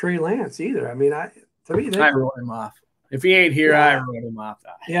write off Trey Lance either. I mean, I wrote him off. If he ain't here, I wrote him off.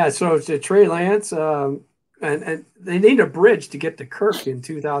 Yeah, so it's Trey Lance, and they need a bridge to get to Kirk in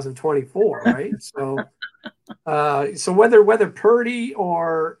 2024, right? So whether Purdy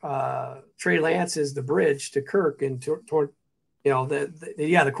or Trey Lance is the bridge to Kirk and toward,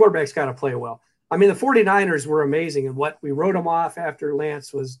 the quarterback's got to play well. I mean, the 49ers were amazing, and what we wrote them off after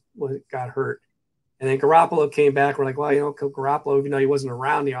Lance got hurt. And then Garoppolo came back. We're like, well, Garoppolo, even though he wasn't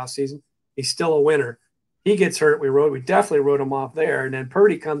around the offseason, he's still a winner. He gets hurt. We definitely wrote him off there. And then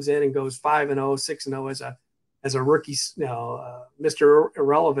Purdy comes in and goes 5-0, 6-0 as a rookie, Mr.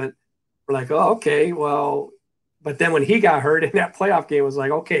 Irrelevant. We're like, oh, okay, well, but then when he got hurt in that playoff game, it was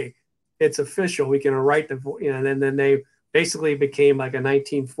like, okay, it's official. We can write and then they basically became like a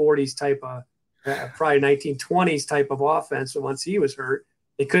 1940s type of, probably 1920s type of offense. So once he was hurt,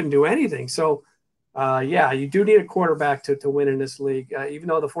 they couldn't do anything. So, you do need a quarterback to win in this league. Even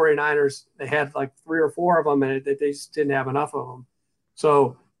though the 49ers, they had like 3 or 4 of them, and they just didn't have enough of them.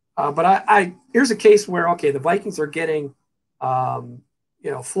 So, but here's a case where, okay, the Vikings are getting,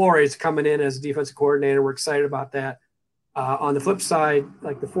 Flores coming in as a defensive coordinator. We're excited about that. On the flip side,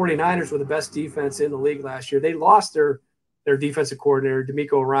 like the 49ers were the best defense in the league last year. They lost their defensive coordinator,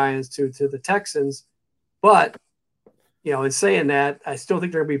 DeMeco Ryans, to the Texans. But, in saying that, I still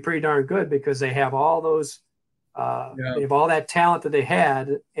think they're going to be pretty darn good because they have all those they have all that talent that they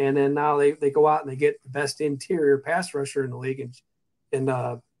had. And then now they go out and they get the best interior pass rusher in the league. And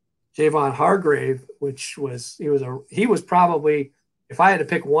Javon Hargrave, he was probably, if I had to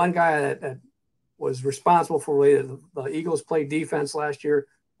pick one guy that was responsible for the Eagles played defense last year,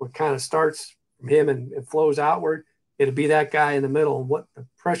 what kind of starts from him and flows outward, it'd be that guy in the middle and what the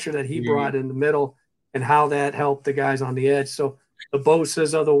pressure that he brought in the middle and how that helped the guys on the edge. So the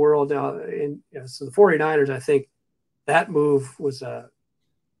Bosa's of the world. So the 49ers, I think that move was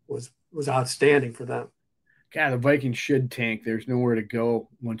was outstanding for them. God, the Vikings should tank. There's nowhere to go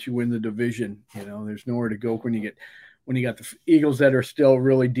once you win the division. There's nowhere to go when you got the Eagles that are still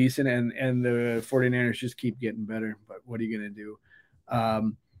really decent and the 49ers just keep getting better. But what are you going to do?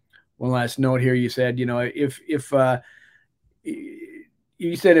 One last note here. You said, if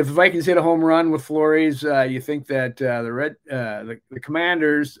you said if the Vikings hit a home run with Flores, you think that the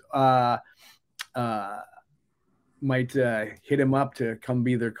Commanders might hit him up to come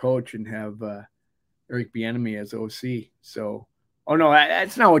be their coach and have Eric Bieniemy as OC. So, oh no,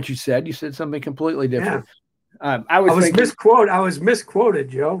 that's not what you said. You said something completely different. Yeah. I was misquoted,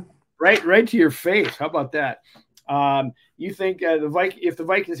 Joe. Right to your face. How about that? You think if the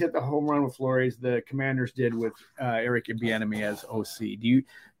Vikings hit the home run with Flores, the Commanders did with Eric Bieniemy as OC? Do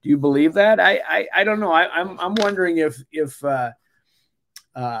you believe that? I don't know. I'm wondering if the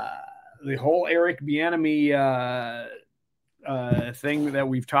whole Eric Bieniemy thing that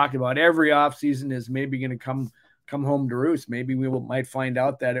we've talked about every offseason is maybe going to come home to roost. Maybe we might find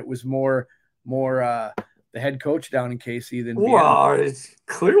out that it was more the head coach down in KC than Bieniemy.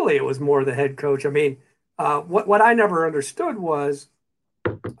 Clearly it was more the head coach. I mean, what I never understood was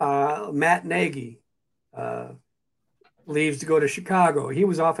Matt Nagy leaves to go to Chicago. He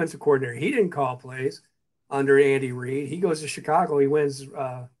was offensive coordinator. He didn't call plays under Andy Reid. He goes to Chicago. He wins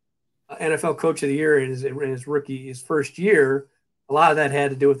NFL Coach of the Year in his first year. A lot of that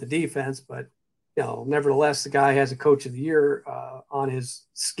had to do with the defense, but nevertheless, the guy has a Coach of the Year on his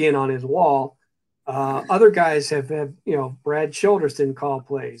skin on his wall. Other guys have Brad Childress didn't call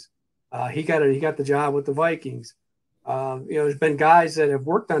plays. He got the job with the Vikings. There's been guys that have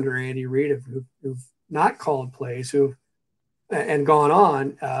worked under Andy Reid who've not called plays and gone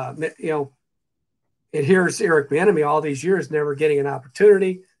on. And here's Eric Bieniemy all these years never getting an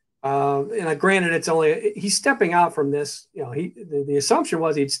opportunity. And granted, it's only he's stepping out from this. The assumption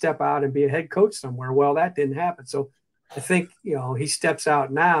was he'd step out and be a head coach somewhere. Well, that didn't happen. So I think he steps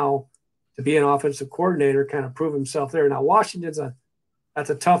out now to be an offensive coordinator, kind of prove himself there. Now Washington's that's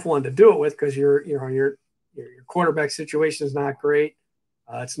a tough one to do it with because your quarterback situation is not great.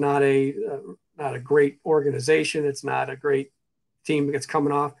 It's not a great organization. It's not a great team that's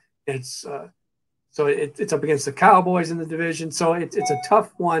coming off. It's it's up against the Cowboys in the division. So it's a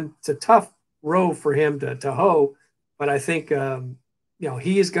tough one. It's a tough row for him to hoe. But I think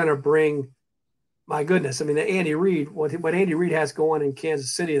he is going to bring. My goodness, I mean, Andy Reid, what Andy Reid has going in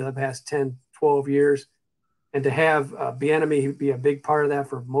Kansas City the past 10, 12 years, and to have Bieniemy be a big part of that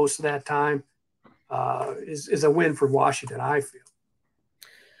for most of that time is a win for Washington, I feel.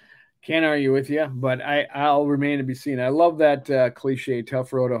 Can't argue with you, but I'll remain to be seen. I love that cliche,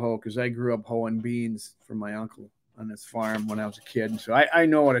 tough road to hoe, because I grew up hoeing beans for my uncle on his farm when I was a kid. So I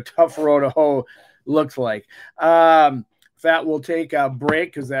know what a tough road to hoe looks like. That will take a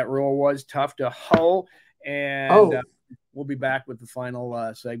break because that row was tough to hoe. And we'll be back with the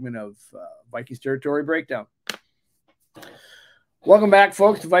final segment of Vikings Territory Breakdown. Welcome back,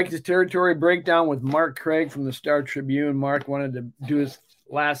 folks, to Vikings Territory Breakdown with Mark Craig from the Star Tribune. Mark wanted to do his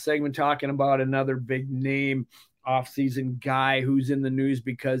last segment talking about another big name offseason guy who's in the news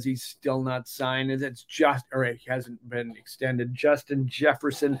because he's still not signed. It's he hasn't been extended. Justin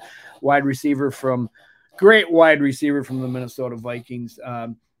Jefferson, great wide receiver from the Minnesota Vikings.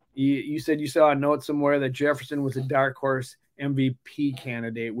 You said you saw a note somewhere that Jefferson was a dark horse MVP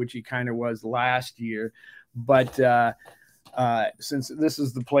candidate, which he kind of was last year. But since this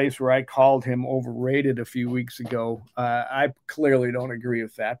is the place where I called him overrated a few weeks ago, I clearly don't agree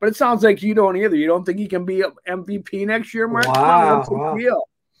with that. But it sounds like you don't either. You don't think he can be MVP next year, Mark? Wow.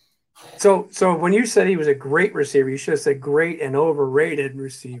 So when you said he was a great receiver, you should have said great and overrated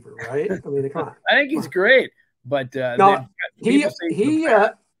receiver, right? I mean, come on. I think he's great, but last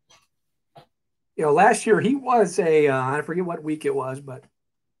year he was I forget what week it was, but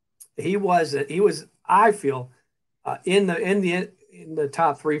he was I feel in the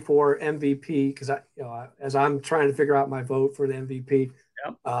top 3-4 MVP because as I'm trying to figure out my vote for the MVP.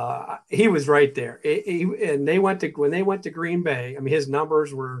 Yep. He was right there. When they went to Green Bay, I mean, his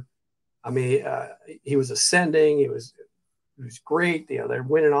numbers were. I mean, he was ascending. He was great. They're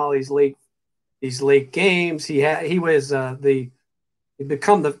winning all these late games. He was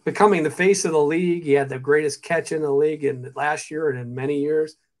becoming the face of the league. He had the greatest catch in the league in last year and in many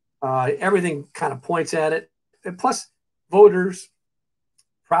years. Everything kind of points at it. And plus, voters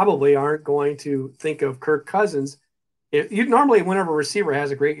probably aren't going to think of Kirk Cousins. Normally, whenever a receiver has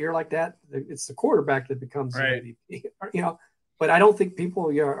a great year like that, it's the quarterback that becomes the MVP. But I don't think people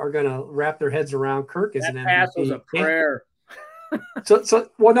are going to wrap their heads around Kirk as an MVP. Pass was a prayer.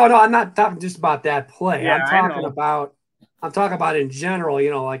 No, I'm not talking just about that play. Yeah, I'm talking about I'm talking about in general,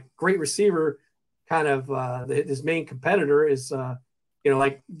 like great receiver kind of his main competitor is,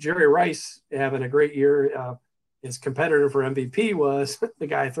 like Jerry Rice having a great year. His competitor for MVP was the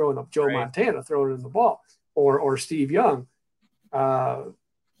guy throwing up Joe Montana, throwing in the ball, or Steve Young.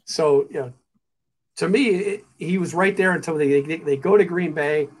 So, to me, he was right there until they go to Green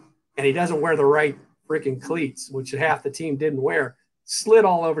Bay and he doesn't wear the right freaking cleats, which half the team didn't wear. Slid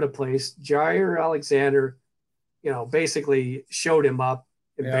all over the place. Jair Alexander, basically showed him up,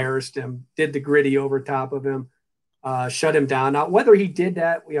 embarrassed him, did the gritty over top of him, shut him down. Now, whether he did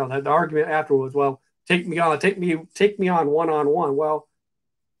that, the argument afterwards, well, take me on one-on-one. Well,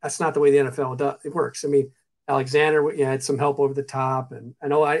 that's not the way the NFL works. I mean, Alexander had some help over the top, and I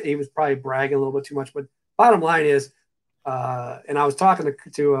know he was probably bragging a little bit too much, but bottom line is, and I was talking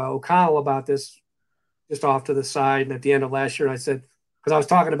to O'Connell about this just off to the side, and at the end of last year, I said, because I was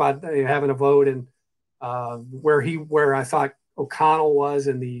talking about having a vote and where I thought O'Connell was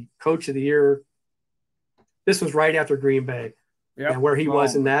in the coach of the year. This was right after Green Bay, and where he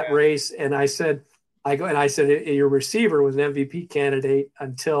was in that race. And I said, your receiver was an MVP candidate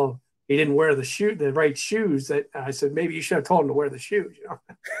until he didn't wear the right shoes. That I said, maybe you should have told him to wear the shoes,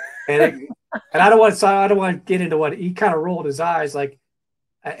 And I don't want to get into what he kind of rolled his eyes like.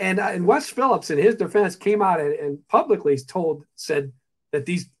 And Wes Phillips, in his defense, came out and publicly said that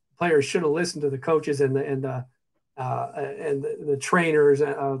these players should have listened to the coaches and the trainers,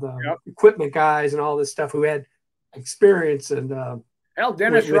 the equipment guys, and all this stuff who had experience. And hell,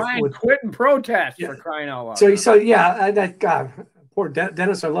 Dennis Ryan quit and protest for crying out loud. That God, poor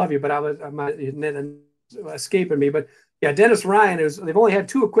Dennis, I love you, but I'm escaping me. But yeah, Dennis Ryan they've only had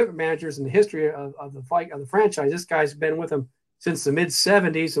 2 equipment managers in the history of the franchise. This guy's been with them since the mid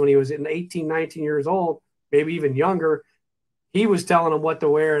 70s when he was 18, 19 years old, maybe even younger. He was telling them what to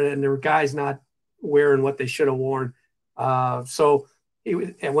wear, and there were guys not wearing what they should have worn. And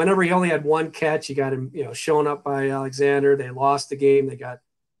whenever he only had 1 catch, he got him, shown up by Alexander. They lost the game.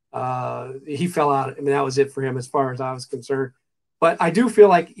 He fell out. I mean, that was it for him as far as I was concerned. But I do feel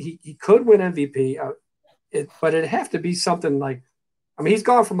like he could win MVP. But it'd have to be something like, I mean, he's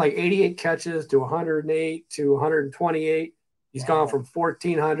gone from like 88 catches to 108 to 128. He's gone from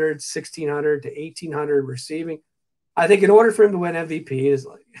 1,400, 1,600 to 1,800 receiving. I think in order for him to win MVP,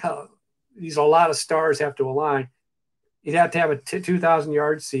 these a lot of stars have to align. He'd have to have a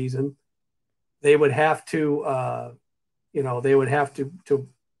 2,000-yard season. They would have to, to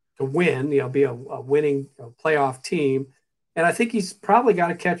win, be a winning playoff team. And I think he's probably got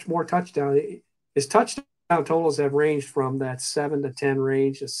to catch more touchdowns. His touchdown totals have ranged from that 7 to 10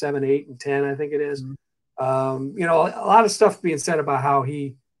 range to 7, 8, and 10, I think it is. Mm-hmm. A lot of stuff being said about how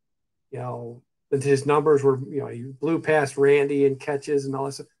he, his numbers were, he blew past Randy in catches and all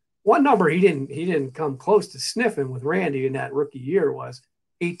this stuff. One number he didn't come close to sniffing with Randy in that rookie year was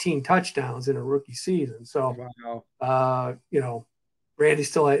 18 touchdowns in a rookie season. So, wow. Randy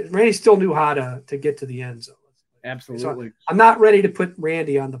still knew how to get to the end zone. Absolutely. So I'm not ready to put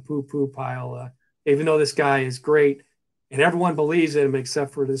Randy on the poo-poo pile, even though this guy is great and everyone believes in him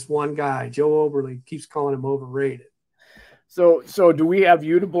except for this one guy, Joe Oberle, keeps calling him overrated. So do we have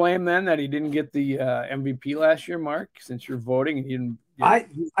you to blame then that he didn't get the MVP last year, Mark? Since you're voting, and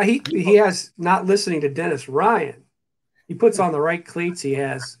he has not listening to Dennis Ryan. He puts on the right cleats. He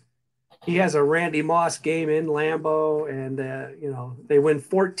has a Randy Moss game in Lambeau, and they win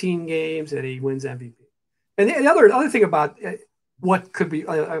 14 games, and he wins MVP. And the other thing about what could be,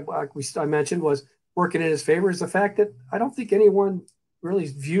 I mentioned, was working in his favor is the fact that I don't think anyone really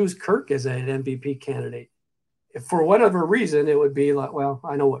views Kirk as an MVP candidate. If for whatever reason, it would be like, well,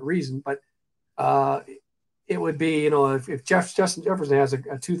 I know what reason, but it would be, if Justin Jefferson has a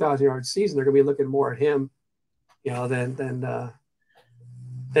 2,000-yard season, they're going to be looking more at him, than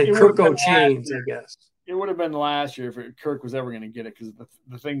Kirk Chains, I guess. It would have been last year if Kirk was ever going to get it, because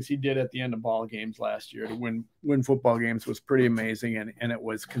the things he did at the end of ball games last year to win football games was pretty amazing, and it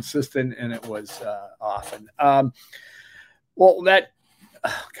was consistent, and it was often. Now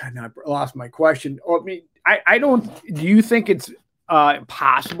I lost my question. I don't. Do you think it's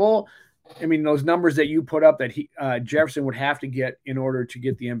possible? I mean, those numbers that you put up that Jefferson would have to get in order to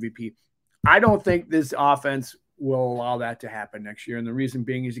get the MVP. I don't think this offense will allow that to happen next year. And the reason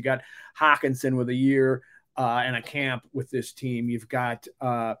being is you got Hawkinson with a year and a camp with this team. You've got,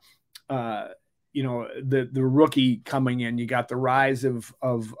 the rookie coming in. You got the rise of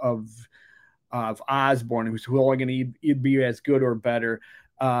Osborne, who's only going to be as good or better.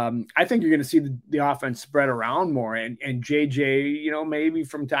 I think you're going to see the offense spread around more, and JJ, maybe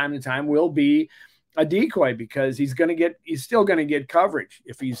from time to time will be a decoy because he's still going to get coverage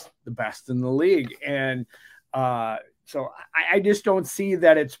if he's the best in the league. And, So I just don't see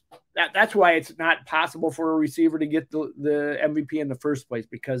that that's why it's not possible for a receiver to get the MVP in the first place,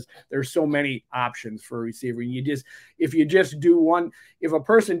 because there's so many options for a receiver. If you just do one, if a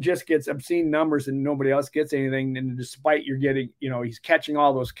person just gets obscene numbers and nobody else gets anything, and despite you're getting, he's catching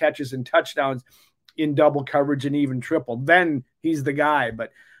all those catches and touchdowns in double coverage and even triple, then he's the guy.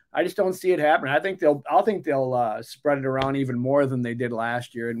 But I just don't see it happening. I think they'll spread it around even more than they did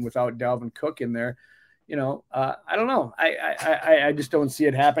last year, and without Dalvin Cook in there. I don't know. I just don't see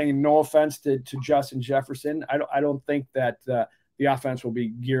it happening. No offense to Justin Jefferson. I don't think that the offense will be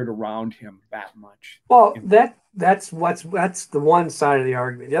geared around him that much. Well, that's the one side of the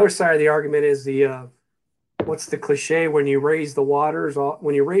argument. The other side of the argument is what's the cliche when you raise the waters?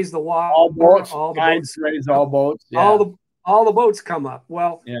 When you raise the water, all boats raise all boats. Yeah. All the boats come up.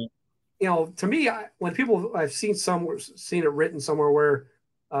 Well, yeah. To me, I've seen it written somewhere where,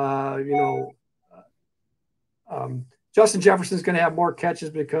 Justin Jefferson's going to have more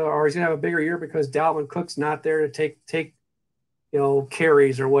catches or he's going to have a bigger year because Dalvin Cook's not there to take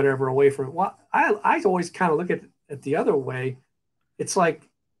carries or whatever away from it. Well, I always kind of look at the other way. It's like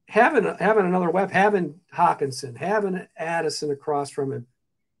having another weapon, having Hockenson, having Addison across from him,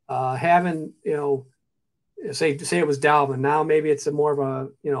 having say it was Dalvin. Now maybe it's more of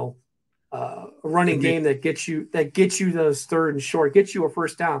a running game that gets you those third and short, gets you a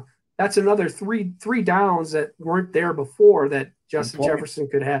first down. That's another three downs that weren't there before that Justin Jefferson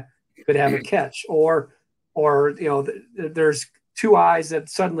could have a catch, or there's two eyes that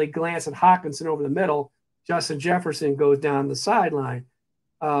suddenly glance at Hockenson over the middle. Justin Jefferson goes down the sideline.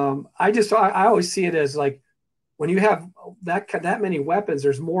 I always see it as like when you have that many weapons,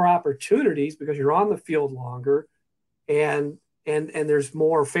 there's more opportunities because you're on the field longer, and there's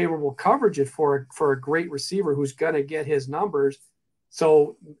more favorable coverage for a great receiver who's going to get his numbers.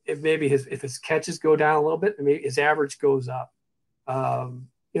 So if his catches go down a little bit, maybe his average goes up.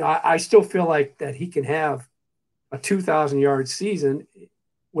 I still feel like that he can have a 2,000-yard season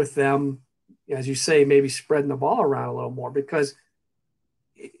with them, as you say, maybe spreading the ball around a little more, because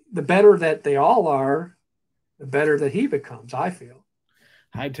the better that they all are, the better that he becomes, I feel.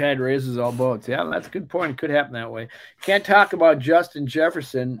 High tide raises all boats. Yeah, that's a good point. It could happen that way. Can't talk about Justin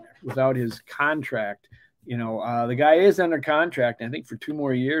Jefferson without his contract. The guy is under contract, I think, for 2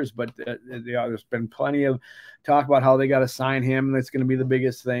 more years, but there's been plenty of talk about how they got to sign him. That's going to be the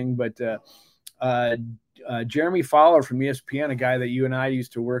biggest thing. But Jeremy Fowler from ESPN, a guy that you and I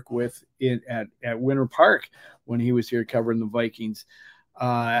used to work with at Winter Park when he was here covering the Vikings,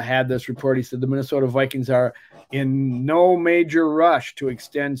 had this report. He said the Minnesota Vikings are in no major rush to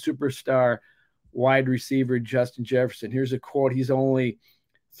extend superstar wide receiver Justin Jefferson. Here's a quote. He's only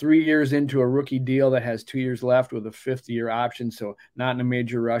 3 years into a rookie deal that has 2 years left with a 5th-year option, so not in a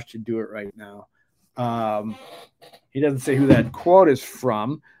major rush to do it right now. He doesn't say who that quote is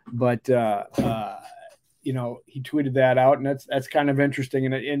from, but he tweeted that out, and that's kind of interesting,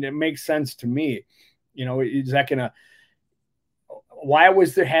 and it makes sense to me. Is that gonna? Why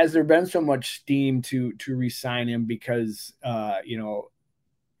has there been so much steam to re-sign him? Because I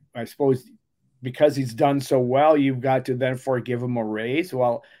suppose, because he's done so well, you've got to then give him a raise.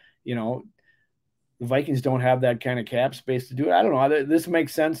 Well, the Vikings don't have that kind of cap space to do it. I don't know. This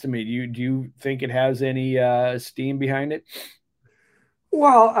makes sense to me. Do you think it has any steam behind it?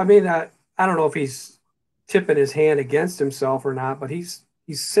 Well, I mean, I don't know if he's tipping his hand against himself or not, but he's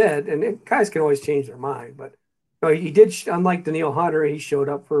said, and guys can always change their mind, but he did, unlike Danielle Hunter, he showed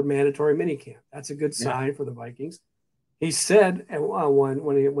up for mandatory minicamp. That's a good sign for the Vikings. He said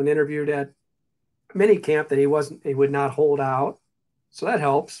when interviewed at minicamp that he would not hold out, so that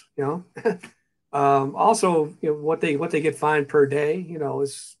helps. Also, what they get fined per day,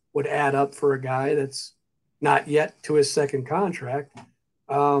 would add up for a guy that's not yet to his second contract.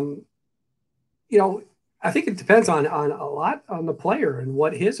 I think it depends on a lot on the player and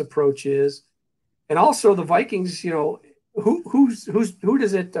what his approach is, and also the Vikings. Whose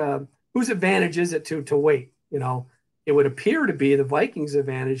advantage is it to wait? It would appear to be the Vikings'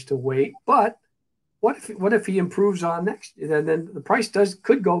 advantage to wait, but what if he improves on next? Then the price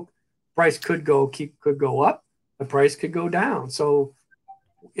could go up, the price could go down. So,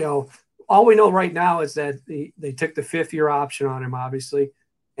 all we know right now is that they took the 5th-year option on him, obviously,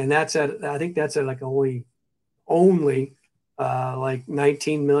 and I think that's at like only like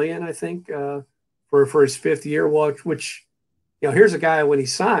 $19 million, I think, for his 5th year. Which here's a guy when he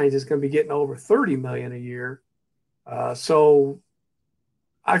signs is going to be getting over $30 million a year. So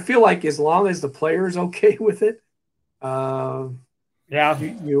I feel like as long as the player is okay with it, because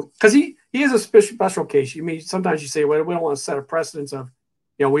he is a special case. Sometimes you say, well, we don't want to set a precedence of,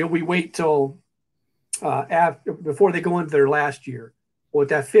 we wait till before they go into their last year. With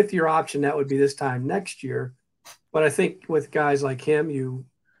that 5th-year option, that would be this time next year. But I think with guys like him, you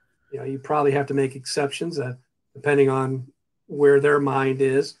probably have to make exceptions depending on where their mind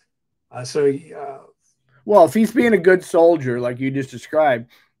is. Well, if he's being a good soldier, like you just described,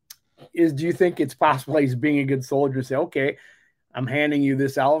 do you think it's possible he's being a good soldier? Say, okay, I'm handing you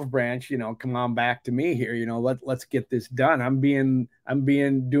this olive branch, come on back to me here. Let's get this done. I'm doing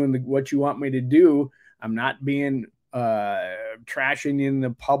what you want me to do. I'm not being trashing in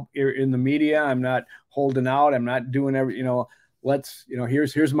the pub, in the media. I'm not holding out. I'm not doing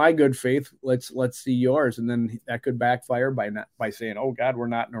here's my good faith. Let's see yours. And then that could backfire by saying, oh God, we're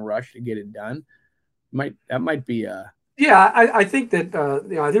not in a rush to get it done. That might be yeah, I think that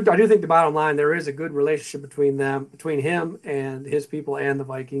I do think the bottom line, there is a good relationship between him and his people and the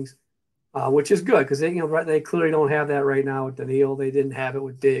Vikings, which is good because they clearly don't have that right now with Daniil. They didn't have it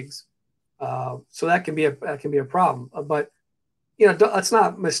with Diggs, so that can be a problem. But let's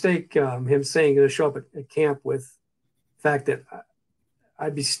not mistake him saying he'll show up at camp with the fact that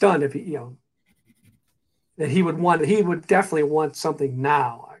I'd be stunned if that he would definitely want something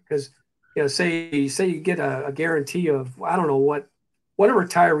now because. Say you get a guarantee of, I don't know whatever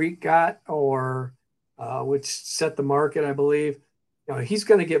Tyreek got or which set the market, I believe, he's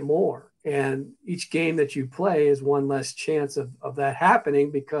going to get more. And each game that you play is one less chance of that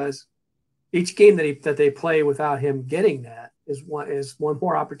happening because each game that they play without him getting that is one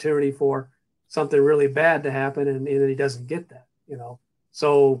more opportunity for something really bad to happen and he doesn't get that,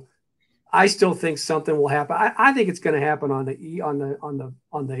 So I still think something will happen. I think it's going to happen on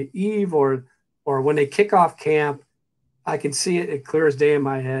the eve or when they kick off camp. I can see it clear as day in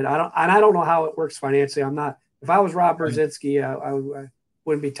my head. I don't know how it works financially. If I was Rob Brzezinski, I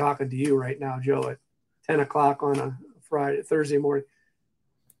wouldn't be talking to you right now, Joe, at 10 o'clock on a Thursday morning.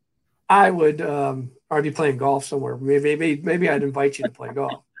 I'd be playing golf somewhere. Maybe I'd invite you to play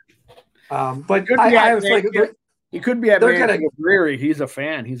golf. But I have like. He could be at Mankato Brewery. He's a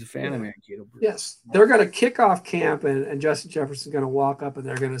fan. He's a fan of Mankato Brewery. Yes. They're going to kick off camp, and Justin Jefferson's going to walk up, and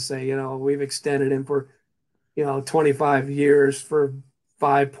they're going to say, we've extended him for, 25 years for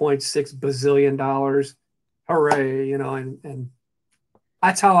 $5.6 bazillion. Hooray, and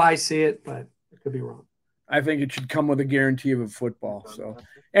that's how I see it, but it could be wrong. I think it should come with a guarantee of a football. So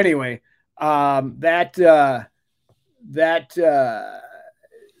anyway, that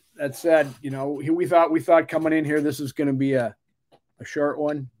said, we thought coming in here, this is going to be a short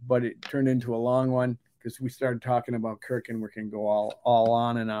one, but it turned into a long one because we started talking about Kirk and we can go all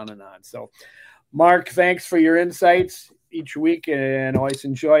on and on and on. So Mark, thanks for your insights each week and always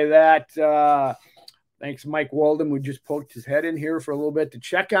enjoy that. Thanks, Mike Walden, who just poked his head in here for a little bit to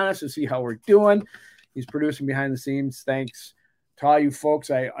check on us to see how we're doing. He's producing behind the scenes. Thanks to all you folks.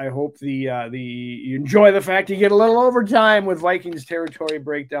 I hope you enjoy the fact you get a little overtime with Vikings Territory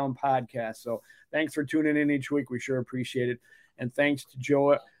Breakdown podcast. So thanks for tuning in each week. We sure appreciate it. And thanks to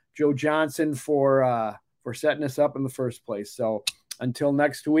Joe Johnson for setting us up in the first place. So until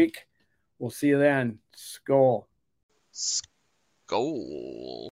next week, we'll see you then. Skol. Skol.